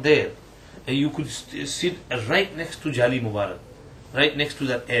was not there. And you could sit right next to Jali Mubarak, right next to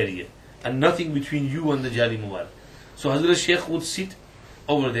that area, and nothing between you and the Jali Mubarak. So Hazrat Shaykh would sit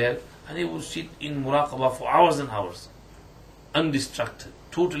over there, and he would sit in muraqabah for hours and hours, undistracted,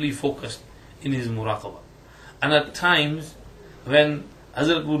 totally focused in his muraqabah. And at times, when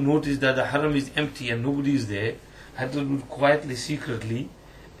Hazrat would notice that the haram is empty and nobody is there, Hazrat would quietly, secretly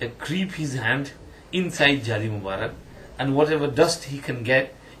creep his hand inside Jali Mubarak, and whatever dust he can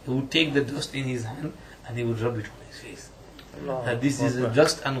get, he would take the dust in his hand and he would rub it on his face. That this is the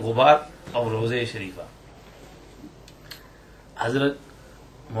dust and ghubar of Rawza Sharifa. Hazrat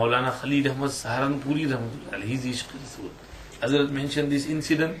Maulana Khalid Ahmad Sahranpuri Rahmatullah, his Ishq Rasul. Hazrat mentioned this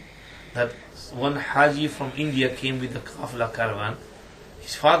incident that one Haji from India came with the Qafla caravan.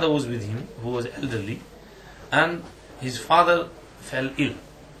 His father was with him, who was elderly, and his father fell ill.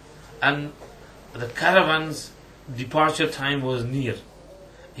 And the caravan's departure time was near.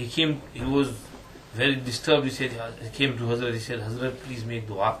 He was very disturbed. He came to Hazrat, he said, Hazrat, please make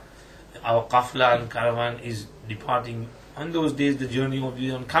dua. Our Qafla and caravan is departing. In those days, the journey was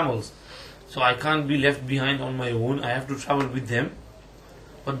on camels. So I can't be left behind on my own. I have to travel with them.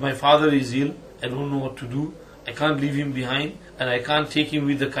 But my father is ill. I don't know what to do. I can't leave him behind, and I can't take him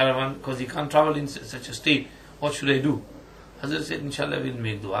with the caravan because he can't travel in such a state. What should I do? Hazrat said, Inshallah, we'll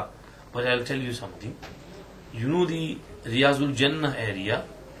make dua. But I'll tell you something. You know the Riyadhul Jannah area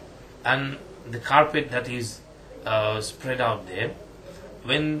and the carpet that is spread out there.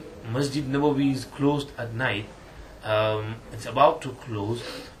 When Masjid Nabawi is closed at night, it's about to close,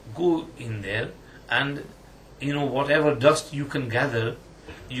 go in there and whatever dust you can gather,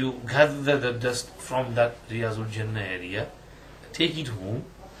 you gather the dust from that Riyadhul Jannah area, take it home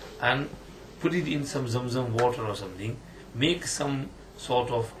and put it in some Zamzam water or something, make some sort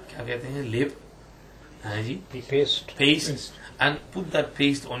of paste, and put that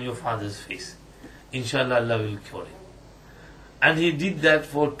paste on your father's face. Inshallah, Allah will cure him. And he did that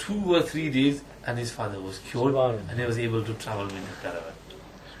for 2 or 3 days, and his father was cured, and he was able to travel with the caravan.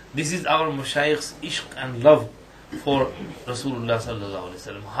 This is our Mashayikh's ishq and love for Rasulullah sallallahu alaihi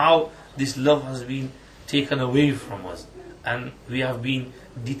wasallam. How this love has been taken away from us, and we have been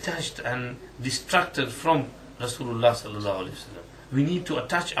detached and distracted from Rasulullah sallallahu alaihi wasallam. We need to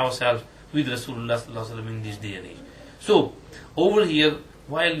attach ourselves with Rasulullah sallallahu alaihi wasallam in this day and age. So, over here,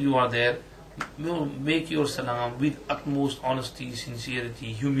 while you are there, make your salam with utmost honesty,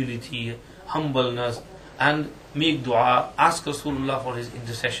 sincerity, humility, humbleness, and make dua, ask Rasulullah for his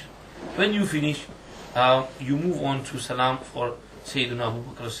intercession. When you finish, you move on to salam for Sayyidina Abu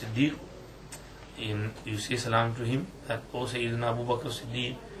Bakr as-Siddiq. You say salam to him that, O Sayyidina Abu Bakr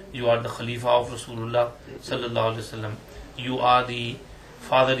as-Siddiq, you are the Khalifa of Rasulullah sallallahu alaihi wasallam. You are the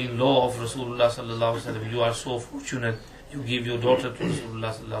father-in-law of Rasulullah sallallahu alaihi wasallam. You are so fortunate. You gave your daughter to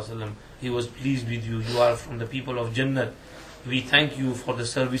Rasulullah sallallahu alaihi wasallam. He was pleased with you. You are from the people of Jannah. We thank you for the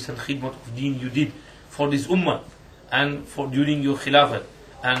service and khidmat of deen you did for this ummah and for during your khilafat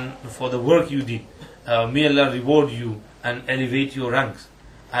and for the work you did. May Allah reward you and elevate your ranks.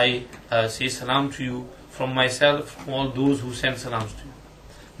 I say salam to you from myself, from all those who send salams to you.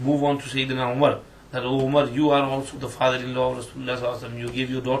 Move on to Sayyidina Umar. That, O Umar, you are also the father-in-law of Rasulullah sallallahu alaihi wasallam. You gave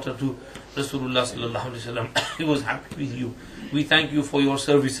your daughter to Rasulullah sallallahu alaihi wasallam. He was happy with you. We thank you for your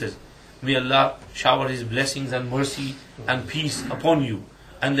services. May Allah shower His blessings and mercy and peace upon you.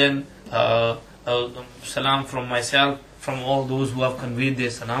 And then salam from myself, from all those who have conveyed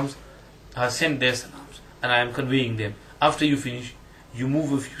their salams, sent their salams, and I am conveying them. After you finish, you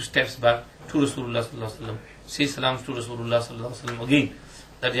move a few steps back to Rasulullah sallallahu alaihi wasallam. Say salams to Rasulullah sallallahu alaihi wasallam again.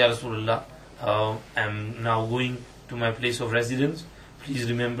 That, Ya Rasulullah, I am now going to my place of residence. Please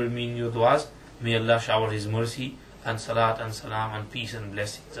remember me in your du'as. May Allah shower His mercy and salat and salam and peace and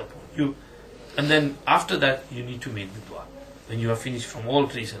blessings upon you. And then after that, you need to make the dua when you are finished from all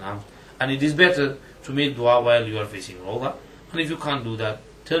three salams. And it is better to make dua while you are facing Rawda. And if you can't do that,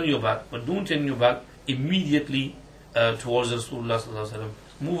 turn your back, but don't turn your back immediately towards Rasulullah sallallahu alaihi wasallam.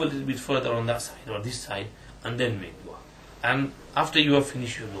 Move a little bit further on that side or this side, and then make dua. And after you have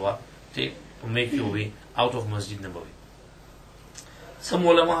finished your dua, make your way out of Masjid Nabawi. Some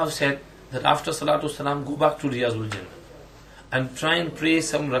ulama have said that after Salatu Salam, go back to Riyadhul Jannah and try and pray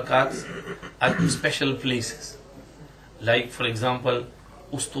some rakats at special places. Like, for example,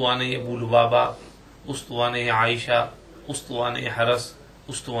 Ustuwane Abu Lubaba, Ustuwane Aisha, Ustuwane Haras,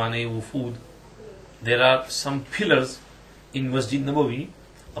 Ustuwane Wufud. There are some pillars in Masjid Nabawi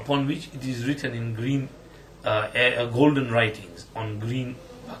upon which it is written in green, golden writings on green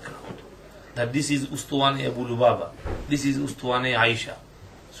background, that this is Ustuwane Abu Lubaba, this is Ustuwane Aisha.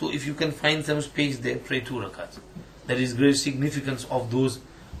 So if you can find some space there, pray 2 rakats. There is great significance of those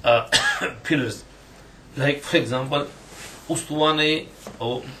pillars. Like, for example, Ustuwane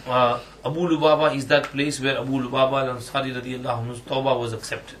Abu Lubaba is that place where Abu Lubaba al-Ansari radiyallahu anhu's tawbah was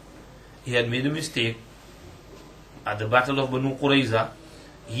accepted. He had made a mistake at the battle of Banu Qurayza.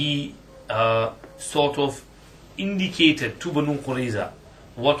 He sort of indicated to Banu Qurayza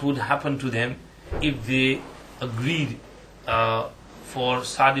what would happen to them if they agreed for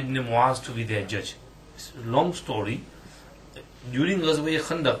Sa'd ibn Muaz to be their judge. It's a long story. During Ghazwa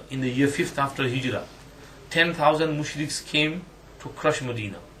Khandaq in the year 5th after Hijrah, 10,000 mushriks came to crush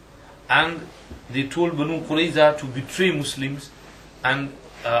Medina, and they told Banu Qurayza to betray Muslims and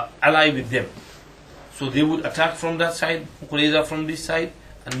ally with them. So they would attack from that side, Qurayza from this side,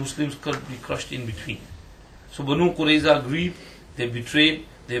 and Muslims could be crushed in between. So Banu Qurayza agreed, they betrayed,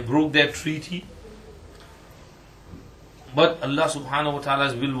 they broke their treaty. But Allah subhanahu wa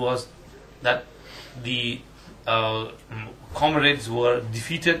ta'ala's will was that the comrades were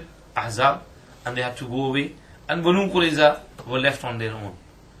defeated, Ahzab, and they had to go away, and Banu Qurayza were left on their own.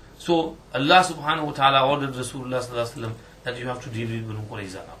 So Allah subhanahu wa ta'ala ordered Rasulullah sallallahu alaihi wasallam that you have to deal with Banu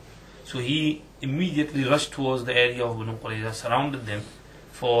Qurayza now. So he immediately rushed towards the area of Banu Qurayza, surrounded them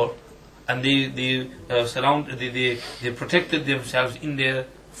and they protected themselves in their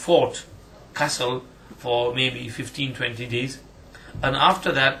fort, castle, for maybe 15-20 days. And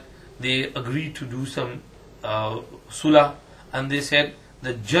after that, they agreed to do some sulah, and they said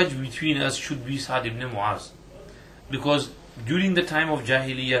the judge between us should be Sa'd ibn Muaz, because during the time of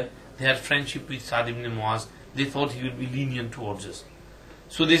Jahiliyyah they had friendship with Sa'd ibn Muaz. They thought he would be lenient towards us.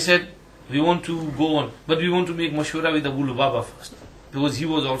 So they said, we want to go on, but we want to make mashwara with Abu Lubaba first, because he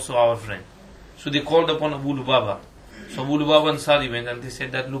was also our friend. So they called upon Abu Lubaba. So Abu Lubaba and Sa'd went, and they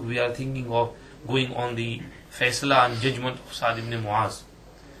said that, look, we are thinking of going on the Faisala and judgment of Sa'd ibn Muaz.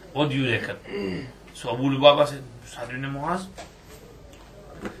 What do you reckon? So Abu Lubaba said, Sa'd ibn Muaz,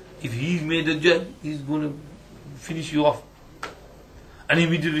 if he made a judge, he's going to finish you off. And he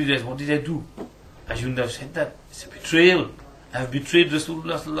immediately realized, what did I do? I shouldn't have said that. It's a betrayal. I have betrayed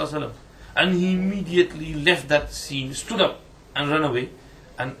Rasulullah sallallahu alaihi wasallam. And he immediately left that scene, stood up and ran away.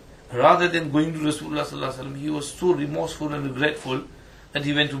 And rather than going to Rasulullah sallallahu alaihi wasallam, he was so remorseful and regretful that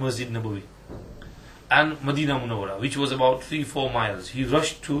he went to Masjid Nabawi and Madinah Al Munawarrah, which was about 3-4 miles. He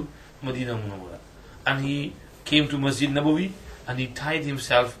rushed to Madinah Al Munawarrah, and he came to Masjid Nabawi, and he tied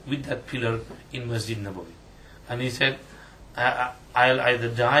himself with that pillar in Masjid Nabawi. And he said, I'll either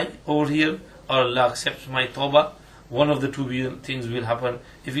die over here, or Allah accepts my tawbah, one of the two things will happen.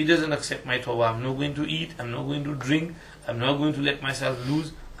 If He doesn't accept my tawbah, I'm not going to eat, I'm not going to drink, I'm not going to let myself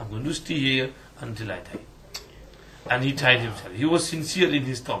loose, I'm going to stay here until I die. And he tied himself. He was sincere in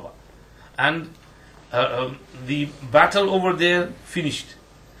his tawbah. And the battle over there finished.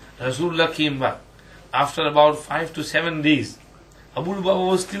 Rasulullah came back. After about 5 to 7 days, Abu Lubaba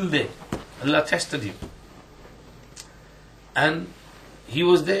was still there. Allah tested him. And he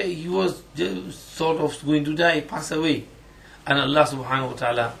was there, he was just sort of going to die, pass away. And Allah subhanahu wa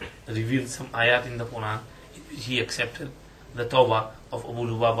ta'ala revealed some ayat in the Quran. He accepted the tawbah of Abu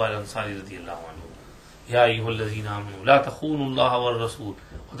Lubaba al-Ansari radiyallahu anhu. يا أيها الذين آمنوا لا تخونوا الله والرسول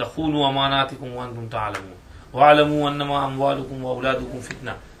وتخونوا أماناتكم وأنتم تعلمون واعلموا أنما أموالكم وأولادكم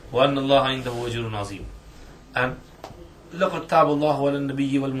فتنة وأن الله عنده أجر عظيم. And لقد تاب الله على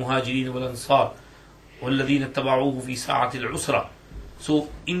النبي والمهاجرين والأنصار والذين اتبعوه في ساعة العسرة. So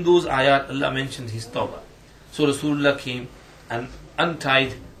in those ayat Allah mentioned his tawbah. So Rasulullah came and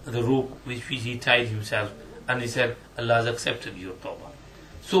untied the rope which he tied himself, and he said, Allah has accepted your tawbah.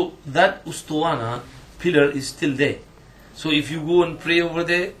 So that ustuwana pillar is still there. So if you go and pray over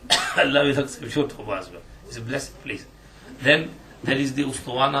there, Allah will accept your tawbah as well. It's a blessed place. Then there is the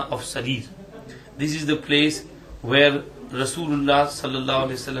ustuwana of Sarir. This is the place where Rasulullah sallallahu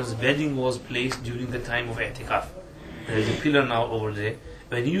alaihi wasallam's bedding was placed during the time of i'tikaf. There is a pillar now over there.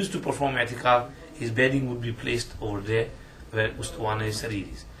 When he used to perform i'tikaf, his bedding would be placed over there where ustuwana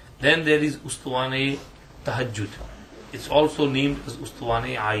Sarir is. Then there is ustuwana Tahajjud. It's also named as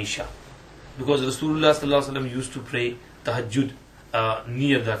ustuwana Aisha, because Rasulullah sallallahu alaihi wasallam used to pray Tahajjud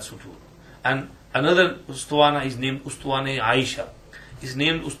near that sutur. And another ustuwana is named ustuwana Aisha. It's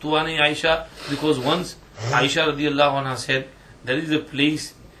named ustuwana Aisha because once Aisha radiallahu anha said, there is a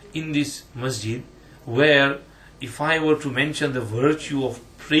place in this masjid where if I were to mention the virtue of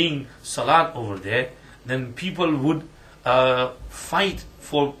praying salat over there, then people would fight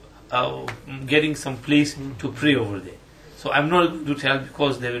for getting some place to pray over there. So I'm not going to tell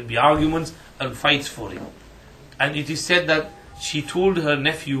because there will be arguments and fights for it. And it is said that she told her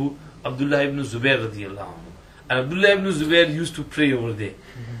nephew Abdullah ibn Zubair radiallahu anhu. And Abdullah ibn Zubair used to pray over there.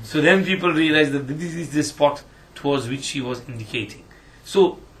 So then people realized that this is the spot towards which she was indicating.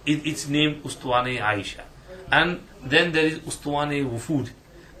 So it's named Ustuwana Aisha. And then there is Ustuwana Wufud.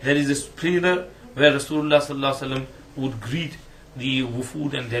 There is a pillar where Rasulullah sallallahu alaihi wasallam would greet the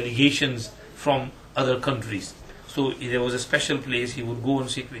Wufud and delegations from other countries. So there was a special place, he would go and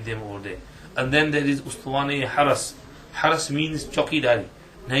sit with them over there. And then there is Ustuwana Haras. Haras means Chokidari,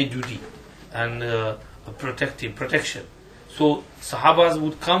 night duty, and protection. So Sahabas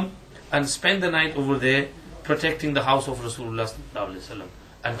would come and spend the night over there protecting the house of Rasulullah sallallahu alaihi wasallam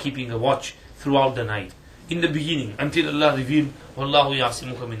and keeping a watch throughout the night. In the beginning, until Allah revealed, Wallahu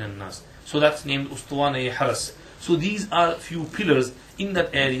yasimuka minan nas. So that's named Ustuwana Haras. So these are few pillars in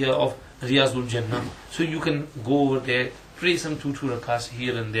that area of Riyadhul Jannah. So you can go over there, pray some 2 rakats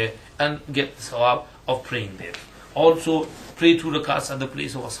here and there, and get the sawab of praying there. Also, pray 2 rakats at the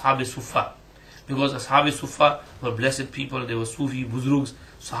place of Ashab Sufa, because Ashab Sufa were blessed people. They were Sufi Buzrugs,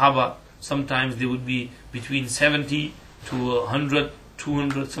 Sahaba. Sometimes they would be between 70 to 100,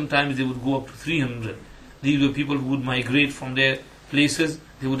 200. Sometimes they would go up to 300. These were people who would migrate from their places.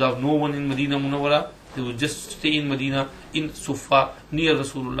 They would have no one in Madinah Al Munawarrah. They would just stay in Medina, in Sufa, near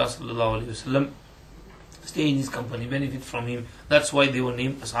Rasulullah sallallahu alaihi wasallam, stay in his company, benefit from him. That's why they were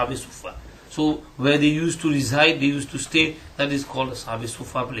named Ashab Sufa. So where they used to reside, they used to stay, that is called Ashab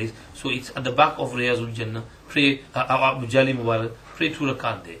Sufa place. So it's at the back of Riyadhul Jannah. Pray Abu Jali Mubarak, pray 2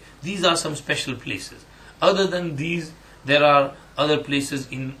 rakat there. These are some special places. Other than these, there are other places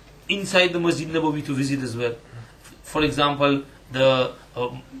inside the Masjid Nabawi to visit as well. For example, the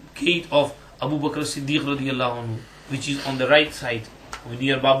gate of Abu Bakr Siddiq radiallahu anhu, which is on the right side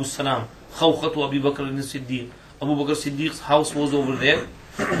near Babu Salam. Khawkhatu Abu Bakr Siddiq. Abu Bakr Siddiq's house was over there,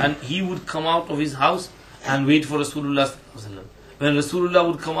 and he would come out of his house and wait for Rasulullah. When Rasulullah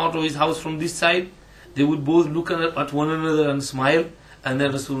would come out of his house from this side, they would both look at one another and smile, and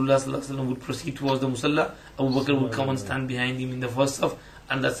then Rasulullah would proceed towards the Musalla. Abu Bakr would come and stand behind him in the first saf,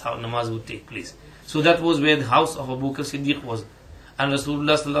 and that's how namaz would take place. So that was where the house of Abu Bakr Siddiq was. And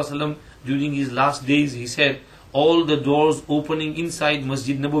Rasulullah during his last days, he said, all the doors opening inside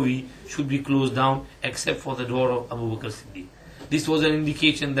Masjid Nabawi should be closed down except for the door of Abu Bakr Siddiq. This was an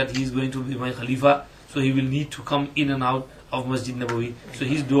indication that he is going to be my Khalifa, so he will need to come in and out of Masjid Nabawi. So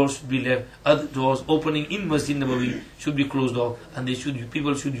his doors should be left. Other doors opening in Masjid Nabawi should be closed off, and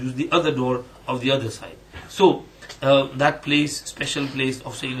people should use the other door of the other side. So that place, special place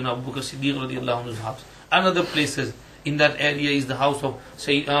of Sayyidina Abu Bakr Siddiq radiallahu anhu's house, and other places In that area is the house of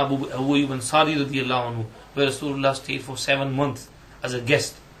Sayyid Abu Ayyub Ansari radiyallahu anhu, where Rasulullah stayed for 7 months as a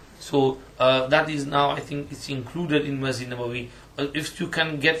guest. So that is now, I think, it's included in Masjid Nabawi. If you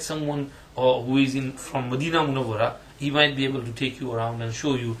can get someone who is from Madinah Al Munawarrah, he might be able to take you around and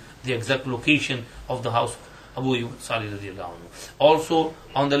show you the exact location of the house of Abu Ayyub Ansari radiyallahu anhu. Also,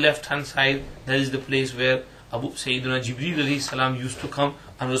 on the left hand side, there is the place where Sayyidina Jibreel alayhi salam used to come,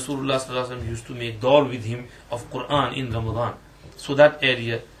 and Rasulullah sallallahu alaihi wasallam used to make dawah with him of Quran in Ramadan. So that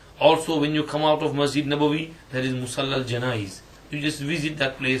area. Also, when you come out of Masjid Nabawi, there is Musalla al-Janaiz. You just visit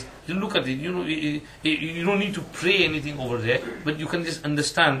that place, you look at it, you don't need to pray anything over there, but you can just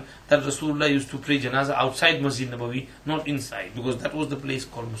understand that Rasulullah used to pray janazah outside Masjid Nabawi, not inside, because that was the place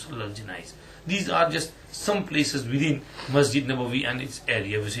called Musalla al-Janaiz. These are just some places within Masjid Nabawi and its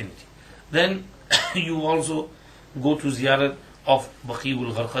area vicinity. Then you also go to Ziarah of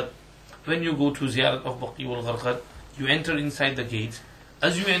Baqi'ul Gharqad. When you go to Ziarah of Baqi'ul Gharqad, you enter inside the gates.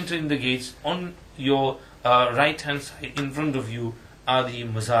 As you enter in the gates, on your right hand side in front of you are the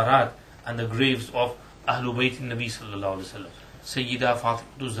mazarat and the graves of Ahlul Bayt Nabi sallallahu alaihi wasallam. Sayyida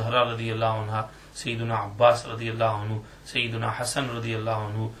Fatimatu Zahra radiyallahu anha, Sayyiduna Abbas radiyallahu anhu, Sayyiduna Hassan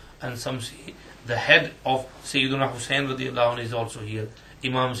radiyallahu anhu, and some say the head of Sayyiduna Hussain radiyallahu anhu is also here.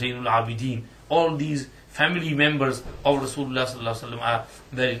 Imam Zainul Abidin. All these family members of Rasulullah sallallahu alaihi wasallam are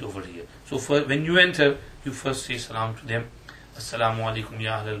buried over here. So when you enter, you first say salam to them. Assalamu alaikum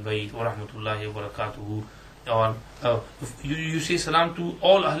ya Ahlul Bayt wa rahmatullahi wa barakatuhu. Or you say salam to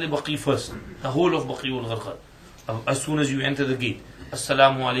all Ahl Baqi first, the whole of Baqi'ul Gharqad. As soon as you enter the gate,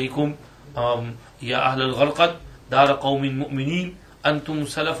 Assalamu alaikum ya Ahlul Gharqad, Dara qawmin mu'mineen, Antum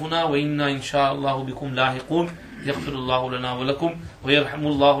salafuna wa inna insha'Allahu bikum lahiqun, Yaghfirullahu lana wa lakum, wa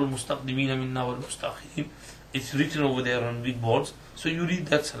yarhamullahu al-mustaqdimina minna wal mustakhirin. It's written over there on big boards. So you read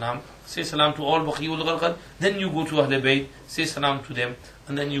that salam, say salam to all Baqi'ul Gharqad, then you go to Ahlul Bayt, say salam to them,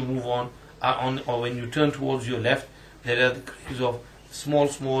 and then you move on. Or when you turn towards your left, there are the graves of small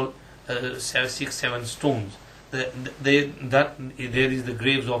 6-7 stones. There is the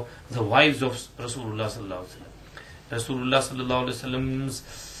graves of the wives of Rasulullah sallallahu alaihi wasallam. Rasulullah sallallahu alaihi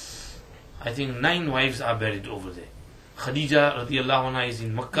wasallam's, I think 9 wives are buried over there. Khadija radiyallahu anha is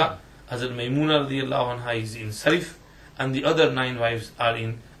in Makkah, Hazrat Maimuna radiyallahu anha is in Sarif, and the other 9 wives are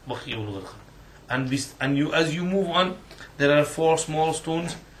in Baqi'ul Gharqad. And as you move on, there are 4 small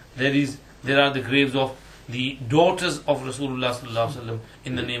stones. There are the graves of the daughters of Rasulullah sallallahu alaihi wasallam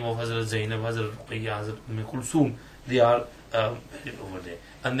in the name of Hazrat Zainab, Hazrat Ruqayya, Hazrat Kulsum. They are buried over there.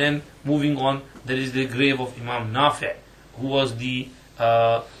 And then moving on, there is the grave of Imam Nafi', who was the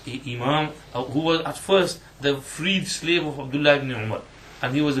Imam, who was at first the freed slave of Abdullah ibn Umar,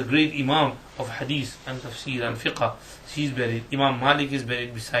 and he was a great Imam of Hadith and Tafseer and Fiqh. He's buried. Imam Malik is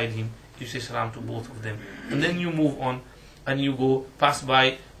buried beside him. You say salam to both of them, and then you move on and you go pass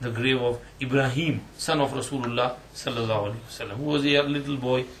by the grave of Ibrahim, son of Rasulullah sallallahu alaihi wasallam, who was a little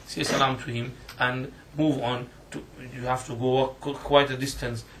boy. Say salam to him and move on. You have to go quite a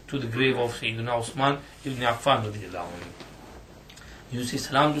distance to the grave of Sayyidina Uthman ibn Affan radiyallahu anhu. You say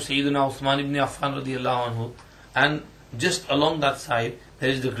salam to Sayyidina Uthman ibn Affan radiyallahu anhu, and just along that side there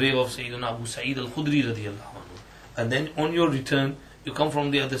is the grave of Sayyidina Abu Sa'id al-Khudri radiyallahu anhu. And then on your return, you come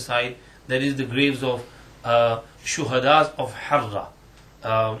from the other side, there is the graves of Shuhadas of Harra.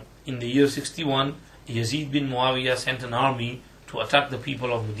 In the year 61, Yazid bin Muawiyah sent an army to attack the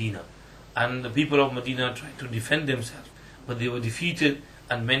people of Medina, and the people of Medina tried to defend themselves, but they were defeated,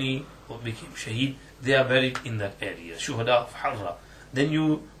 and many became shaheed. They are buried in that area, Shuhada of Harra. Then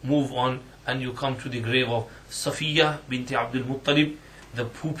you move on and you come to the grave of Safiya binti Abdul Muttalib, the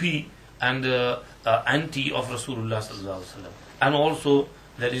pupi and auntie of Rasulullah sallallahu alaihi wasallam. And also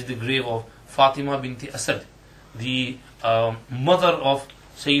there is the grave of Fatima binti Asad, the mother of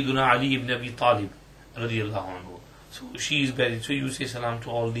Sayyiduna Ali ibn Abi Talib radiyallahu anhu. So she is buried. So you say salam to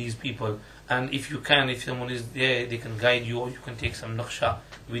all these people, and if you can, if someone is there, they can guide you, or you can take some naqsha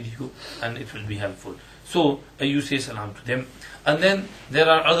with you, and it will be helpful. So you say salam to them. And then there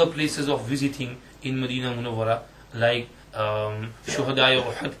are other places of visiting in Madinah Munawwara, like Shuhada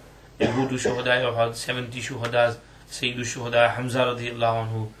Uhud. You go to Shuhada Uhud, 70 Shuhadas, Sayyidu Shuhada Hamza radiyallahu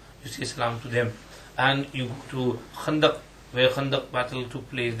anhu. You say salam to them. And you go to Khandaq, where Khandaq battle took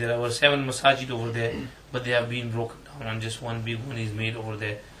place. There were 7 masajid over there, but they have been broken down, and just one big one is made over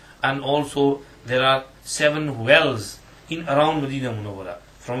there. And also there are 7 wells in around Madinah Munawwara,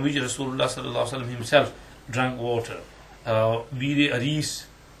 from which Rasulullah sallallahu alaihi wasallam himself drank water. Bir Aris,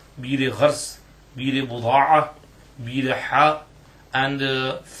 Bir Ghars, Bir Buda'a, Bir Ha, and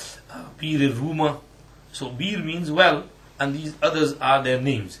Bir Ruma. So Bir means well, and these others are their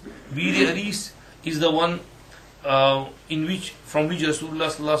names. Bir Aris is the one from which Rasulullah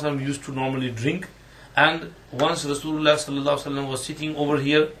sallallahu alaihi wasallam used to normally drink. And once Rasulullah sallallahu alaihi wasallam was sitting over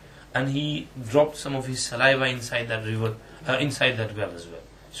here, and he dropped some of his saliva inside that river, inside that well as well.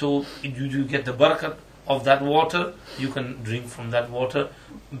 So you get the barakat of that water. You can drink from that water.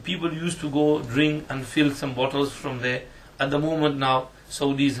 People used to go drink and fill some bottles from there. At the moment now,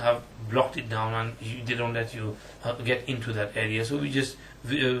 Saudis have blocked it down, and they don't let you get into that area. So we just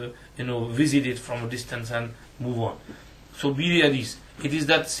visit it from a distance and move on. So Biri Hadith, it is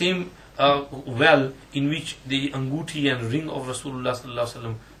that same well in which the anguti and ring of Rasulullah sallallahu alaihi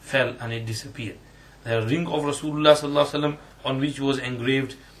wasallam fell, and it disappeared. The ring of Rasulullah sallallahu alaihi wasallam, on which was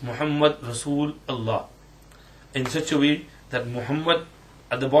engraved Muhammad Rasul Allah, in such a way that Muhammad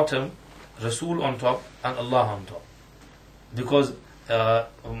at the bottom, Rasul on top, and Allah on top, because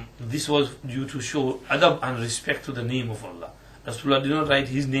this was due to show adab and respect to the name of Allah. Rasulullah did not write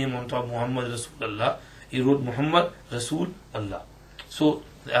his name on top, Muhammad Rasul Allah. He wrote Muhammad Rasul Allah. So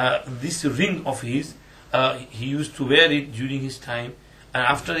this ring of his, he used to wear it during his time, and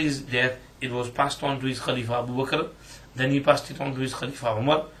after his death it was passed on to his Khalifa Abu Bakr. Then he passed it on to his Khalifa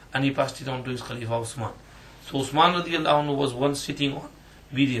Umar, and he passed it on to his Khalifa Usman. So Usman radiallahu anhu was once sitting on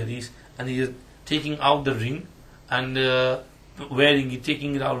Biri Hadith, and he is taking out the ring and wearing it,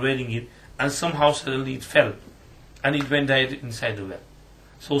 taking it out, wearing it, and somehow suddenly it fell, and it went right inside the well.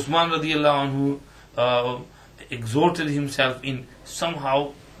 So Usman radiallahu anhu exhorted himself in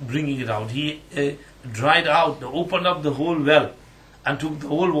somehow bringing it out. He dried out, opened up the whole well, and took the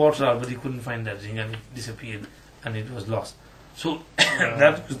whole water out, but he couldn't find that ring, and it disappeared, and it was lost. So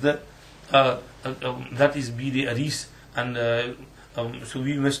that was that is Biri Hadith, and so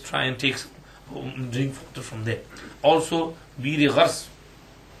we must try and take drink water from there. Also Biri Ghars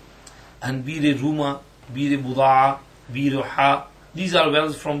and Biri Ruma, Biri Buda'a, Biri Ha. These are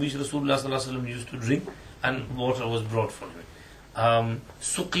wells from which Rasulullah sallallahu alaihi wasallam used to drink, and water was brought from it.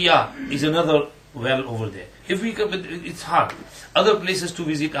 Suqiya is another well over there. If we come, it's hard. Other places to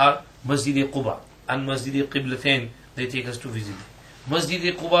visit are Masjid Quba and Masjid Qiblatain. They take us to visit. Masjid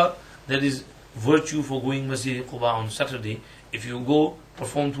Quba, there is virtue for going Masjid Quba on Saturday. If you go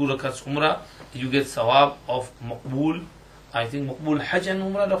perform 2 rakats Umrah, you get sawab of Maqbool. I think Maqbool Hajj and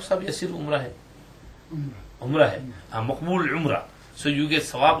Umrah, Dr. Sahib, Yasir Umrah hai. Umrah hai. Maqbool Umrah. So you get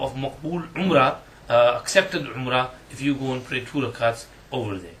sawab of Maqbool Umrah, accepted Umrah, if you go and pray 2 rakats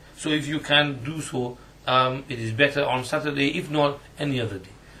over there. So if you can do so, it is better on Saturday, if not any other day.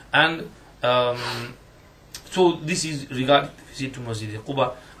 And so this is regarding the visit to Masjid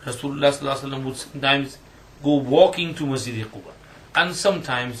Quba. Rasulullah sallallahu alaihi wasallam would sometimes go walking to Masjid Quba, and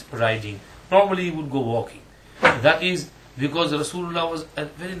sometimes riding. Normally he would go walking. That is because Rasulullah was a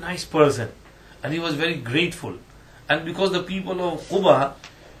very nice person, and he was very grateful. And because the people of Quba,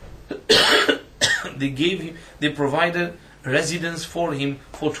 they provided residence for him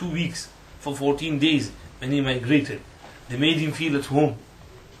for 2 weeks, for 14 days when he migrated. They made him feel at home.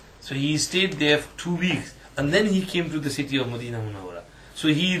 So he stayed there for 2 weeks, and then he came to the city of Madinah Al Munawarrah. So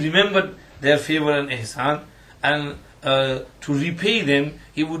he remembered their favor and ihsan, and to repay them,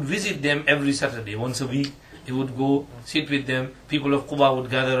 he would visit them every Saturday, once a week. He would go sit with them. People of Quba would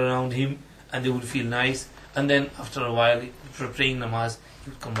gather around him, and they would feel nice. And then after a while, for praying namaz,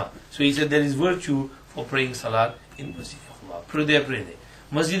 he would come back. So he said there is virtue for praying salat in Masjid Quba. Pray there, pray there.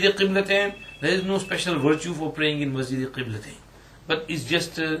 Masjid Qiblatain, there is no special virtue for praying in Masjid Qiblatain, but it's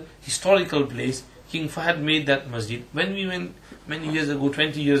just a historical place. King Fahd made that masjid. When we went many years ago,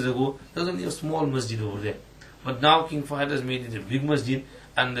 20 years ago, there was only a small masjid over there. But now King Fahd has made it a big masjid,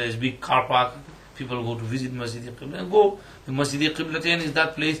 and there is big car park. People go to visit Masjid Qiblatain. Go. The Masjid Qiblatain is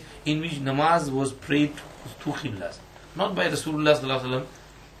that place in which namaz was prayed to Qiblas. Not by Rasulullah sallallahu alaihi wasallam,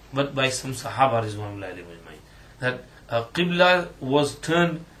 but by some Sahaba rizwanullahi alayhim. That Qibla was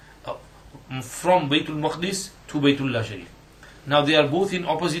turned from Baytul Maqdis to Baytullah Sharif. Now they are both in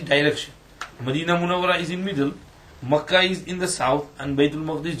opposite direction. Madinah Munawwara is in middle, Makkah is in the south, and Baytul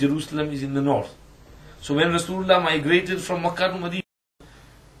Maqdis, Jerusalem, is in the north. So when Rasulullah migrated from Makkah to Medina,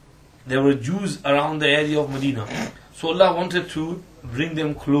 there were Jews around the area of Medina. So Allah wanted to bring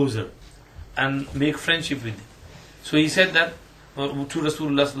them closer and make friendship with them. So He said that to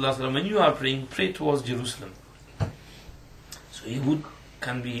Rasulullah sallallahu alaihi wasallam, when you are praying, pray towards Jerusalem. So he would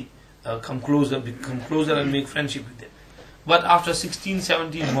come closer and make friendship with them. But after 16,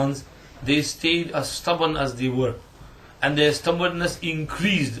 17 months, they stayed as stubborn as they were, and their stubbornness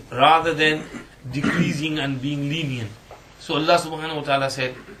increased rather than decreasing and being lenient. So Allah subhanahu wa ta'ala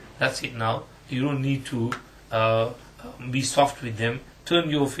said, that's it now, you don't need to be soft with them, turn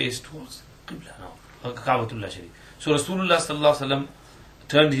your face towards Qibla now, Ka'batullah Sharif. So Rasulullah sallallahu alaihi wasallam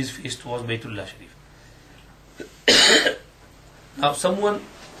turned his face towards Baytullah Sharif. Now someone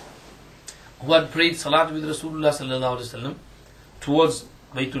who had prayed Salat with Rasulullah sallallahu alaihi wasallam towards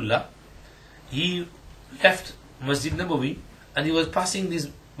Baytullah, he left Masjid Nabawi and he was passing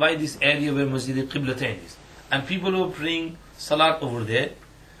by this area where Masjid Qiblatain is. And people were praying Salat over there,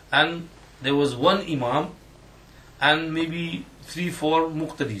 and there was one Imam and maybe 3-4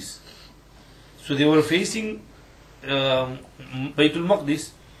 Muqtadis. So they were facing Baytul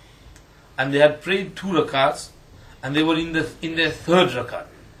Maqdis, and they had prayed 2 rakats, and they were in their 3rd rakat,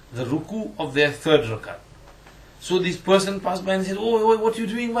 the ruku of their 3rd rakat. So this person passed by and said, "Oh, what are you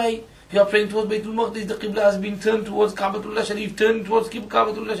doing? Why you are praying towards Baytul Maqdis? The Qibla has been turned towards Kaabatullah Sharif, turned towards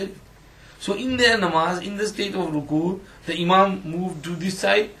Kaabatullah Sharif." So in their namaz, in the state of ruku, the Imam moved to this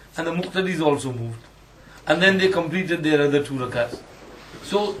side and the Muqtadis also moved. And then they completed their other 2 rakats.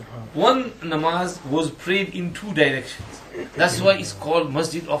 So one namaz was prayed in 2 directions. That's why it's called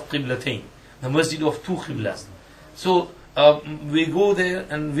Masjid of Qiblatain, the Masjid of 2 Qiblas. So we go there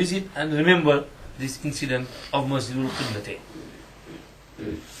and visit and remember this incident of Masjid al Qiblatain.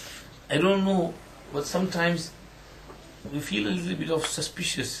 I don't know, but sometimes we feel a little bit of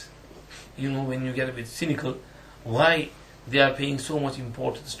suspicious, when you get a bit cynical, why they are paying so much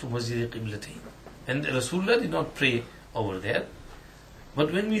importance to Masjid al-Qiblatain. And Rasulullah did not pray over there.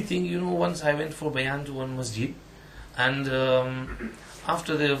 But when we think, once I went for bayan to one masjid, and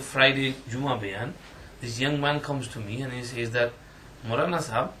after the Friday Jummah bayan, this young man comes to me and he says that, "Maulana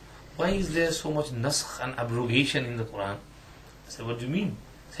Sahab, why is there so much naskh and abrogation in the Quran?" I said, "What do you mean?"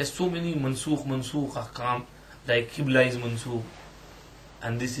 He says, "So many mansukh ahkam, like Qibla is mansukh,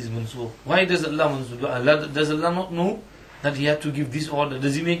 and this is mansukh. Why does Allah mansukh? Does Allah not know that He had to give this order?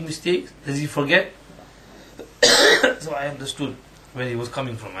 Does He make mistakes? Does He forget?" So I understood where he was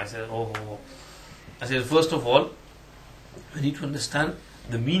coming from. I said, I said, first of all, we need to understand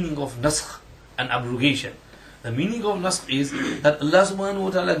the meaning of naskh and abrogation. The meaning of naskh is that Allah subhanahu wa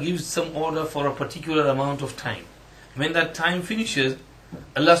ta'ala gives some order for a particular amount of time. When that time finishes,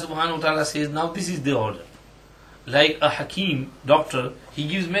 Allah subhanahu wa ta'ala says, now this is the order. Like a hakim, doctor, he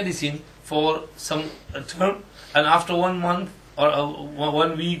gives medicine for some term, and after 1 month or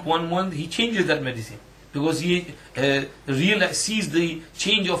 1 week, 1 month, he changes that medicine. Because he sees the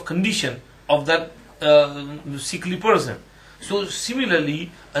change of condition of that sickly person. So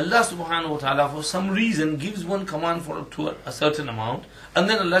similarly, Allah subhanahu wa ta'ala for some reason gives one command to a certain amount, and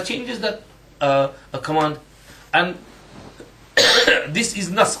then Allah changes that a command, and this is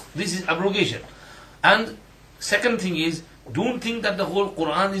naskh, this is abrogation. And second thing is, don't think that the whole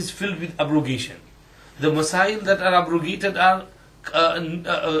Quran is filled with abrogation. The masail that are abrogated are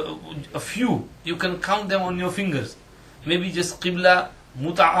a few. You can count them on your fingers. Maybe just qibla,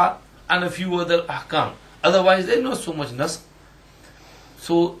 muta'a, and a few other ahkam. Otherwise, there is not so much naskh.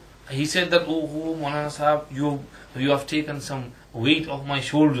 So he said that, "Oh, Maulana Sahab, you have taken some weight off my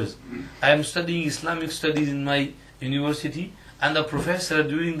shoulders. I am studying Islamic studies in my university, and the professor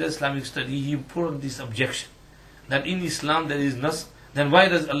during the Islamic study, he put on this objection that in Islam there is naskh. Then why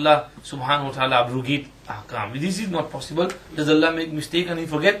does Allah subhanahu wa ta'ala abrogate ahkam? This is not possible. Does Allah make mistake and He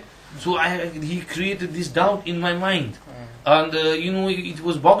forget?" So he created this doubt in my mind. And it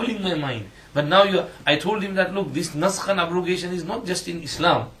was boggling my mind. But now I told him that, look, this naskh and abrogation is not just in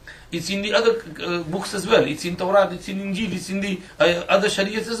Islam. It's in the other books as well. It's in Torah, it's in Injil, it's in the other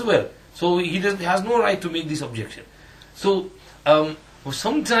Shariats as well. So he has no right to make this objection. So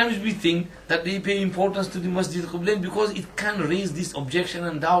sometimes we think that they pay importance to the Masjid Qiblatain because it can raise this objection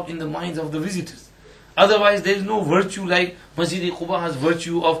and doubt in the minds of the visitors. Otherwise, there is no virtue like Masjid Quba has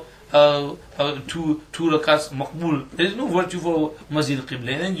virtue of two rakats maqbul. There is no virtue for Masjid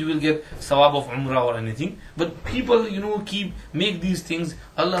Qiblatain, and you will get sawab of Umrah or anything. But people, make these things.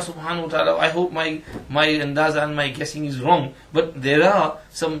 Allah subhanahu wa ta'ala, I hope my andaza and my guessing is wrong, but there are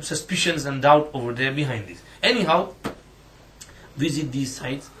some suspicions and doubt over there behind this. Anyhow, visit these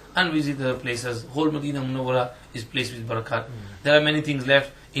sites and visit the places. Whole Madinah Al Munawarrah is placed with barakat. There are many things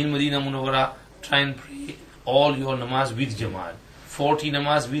left in Madinah Al Munawarrah. Try and pray all your namaz with Jamaat. 40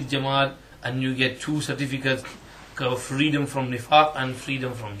 namaz with Jamaat, and you get 2 certificates, freedom from nifaq and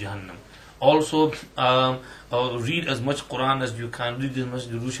freedom from Jahannam. Also, read as much Quran as you can, read as much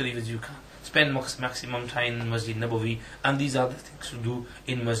Darul Sharif as you can. Spend maximum time in Masjid Nabawi, and these are the things to do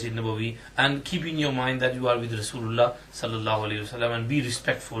in Masjid Nabawi. And keep in your mind that you are with Rasulullah sallallahu alaihi wasallam, and be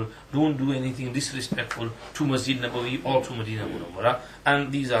respectful. Don't do anything disrespectful to Masjid Nabawi or to Madinah Al Munawarrah.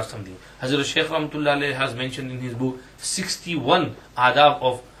 And these are something Hazrat Shaykh Rahmatullah has mentioned in his book 61 adab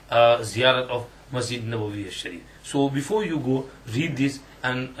of Ziarah of Masjid Nabawi al-Sharif. So before you go, read this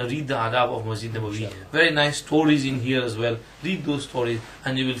and read the adab of Masjid Nabawi. Very nice stories in here as well. Read those stories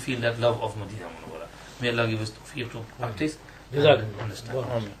and you will feel that love of Madinah Al Munawarrah. May Allah give us tawfiq to practice and Jazakallah. understand.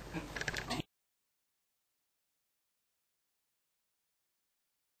 Ameen.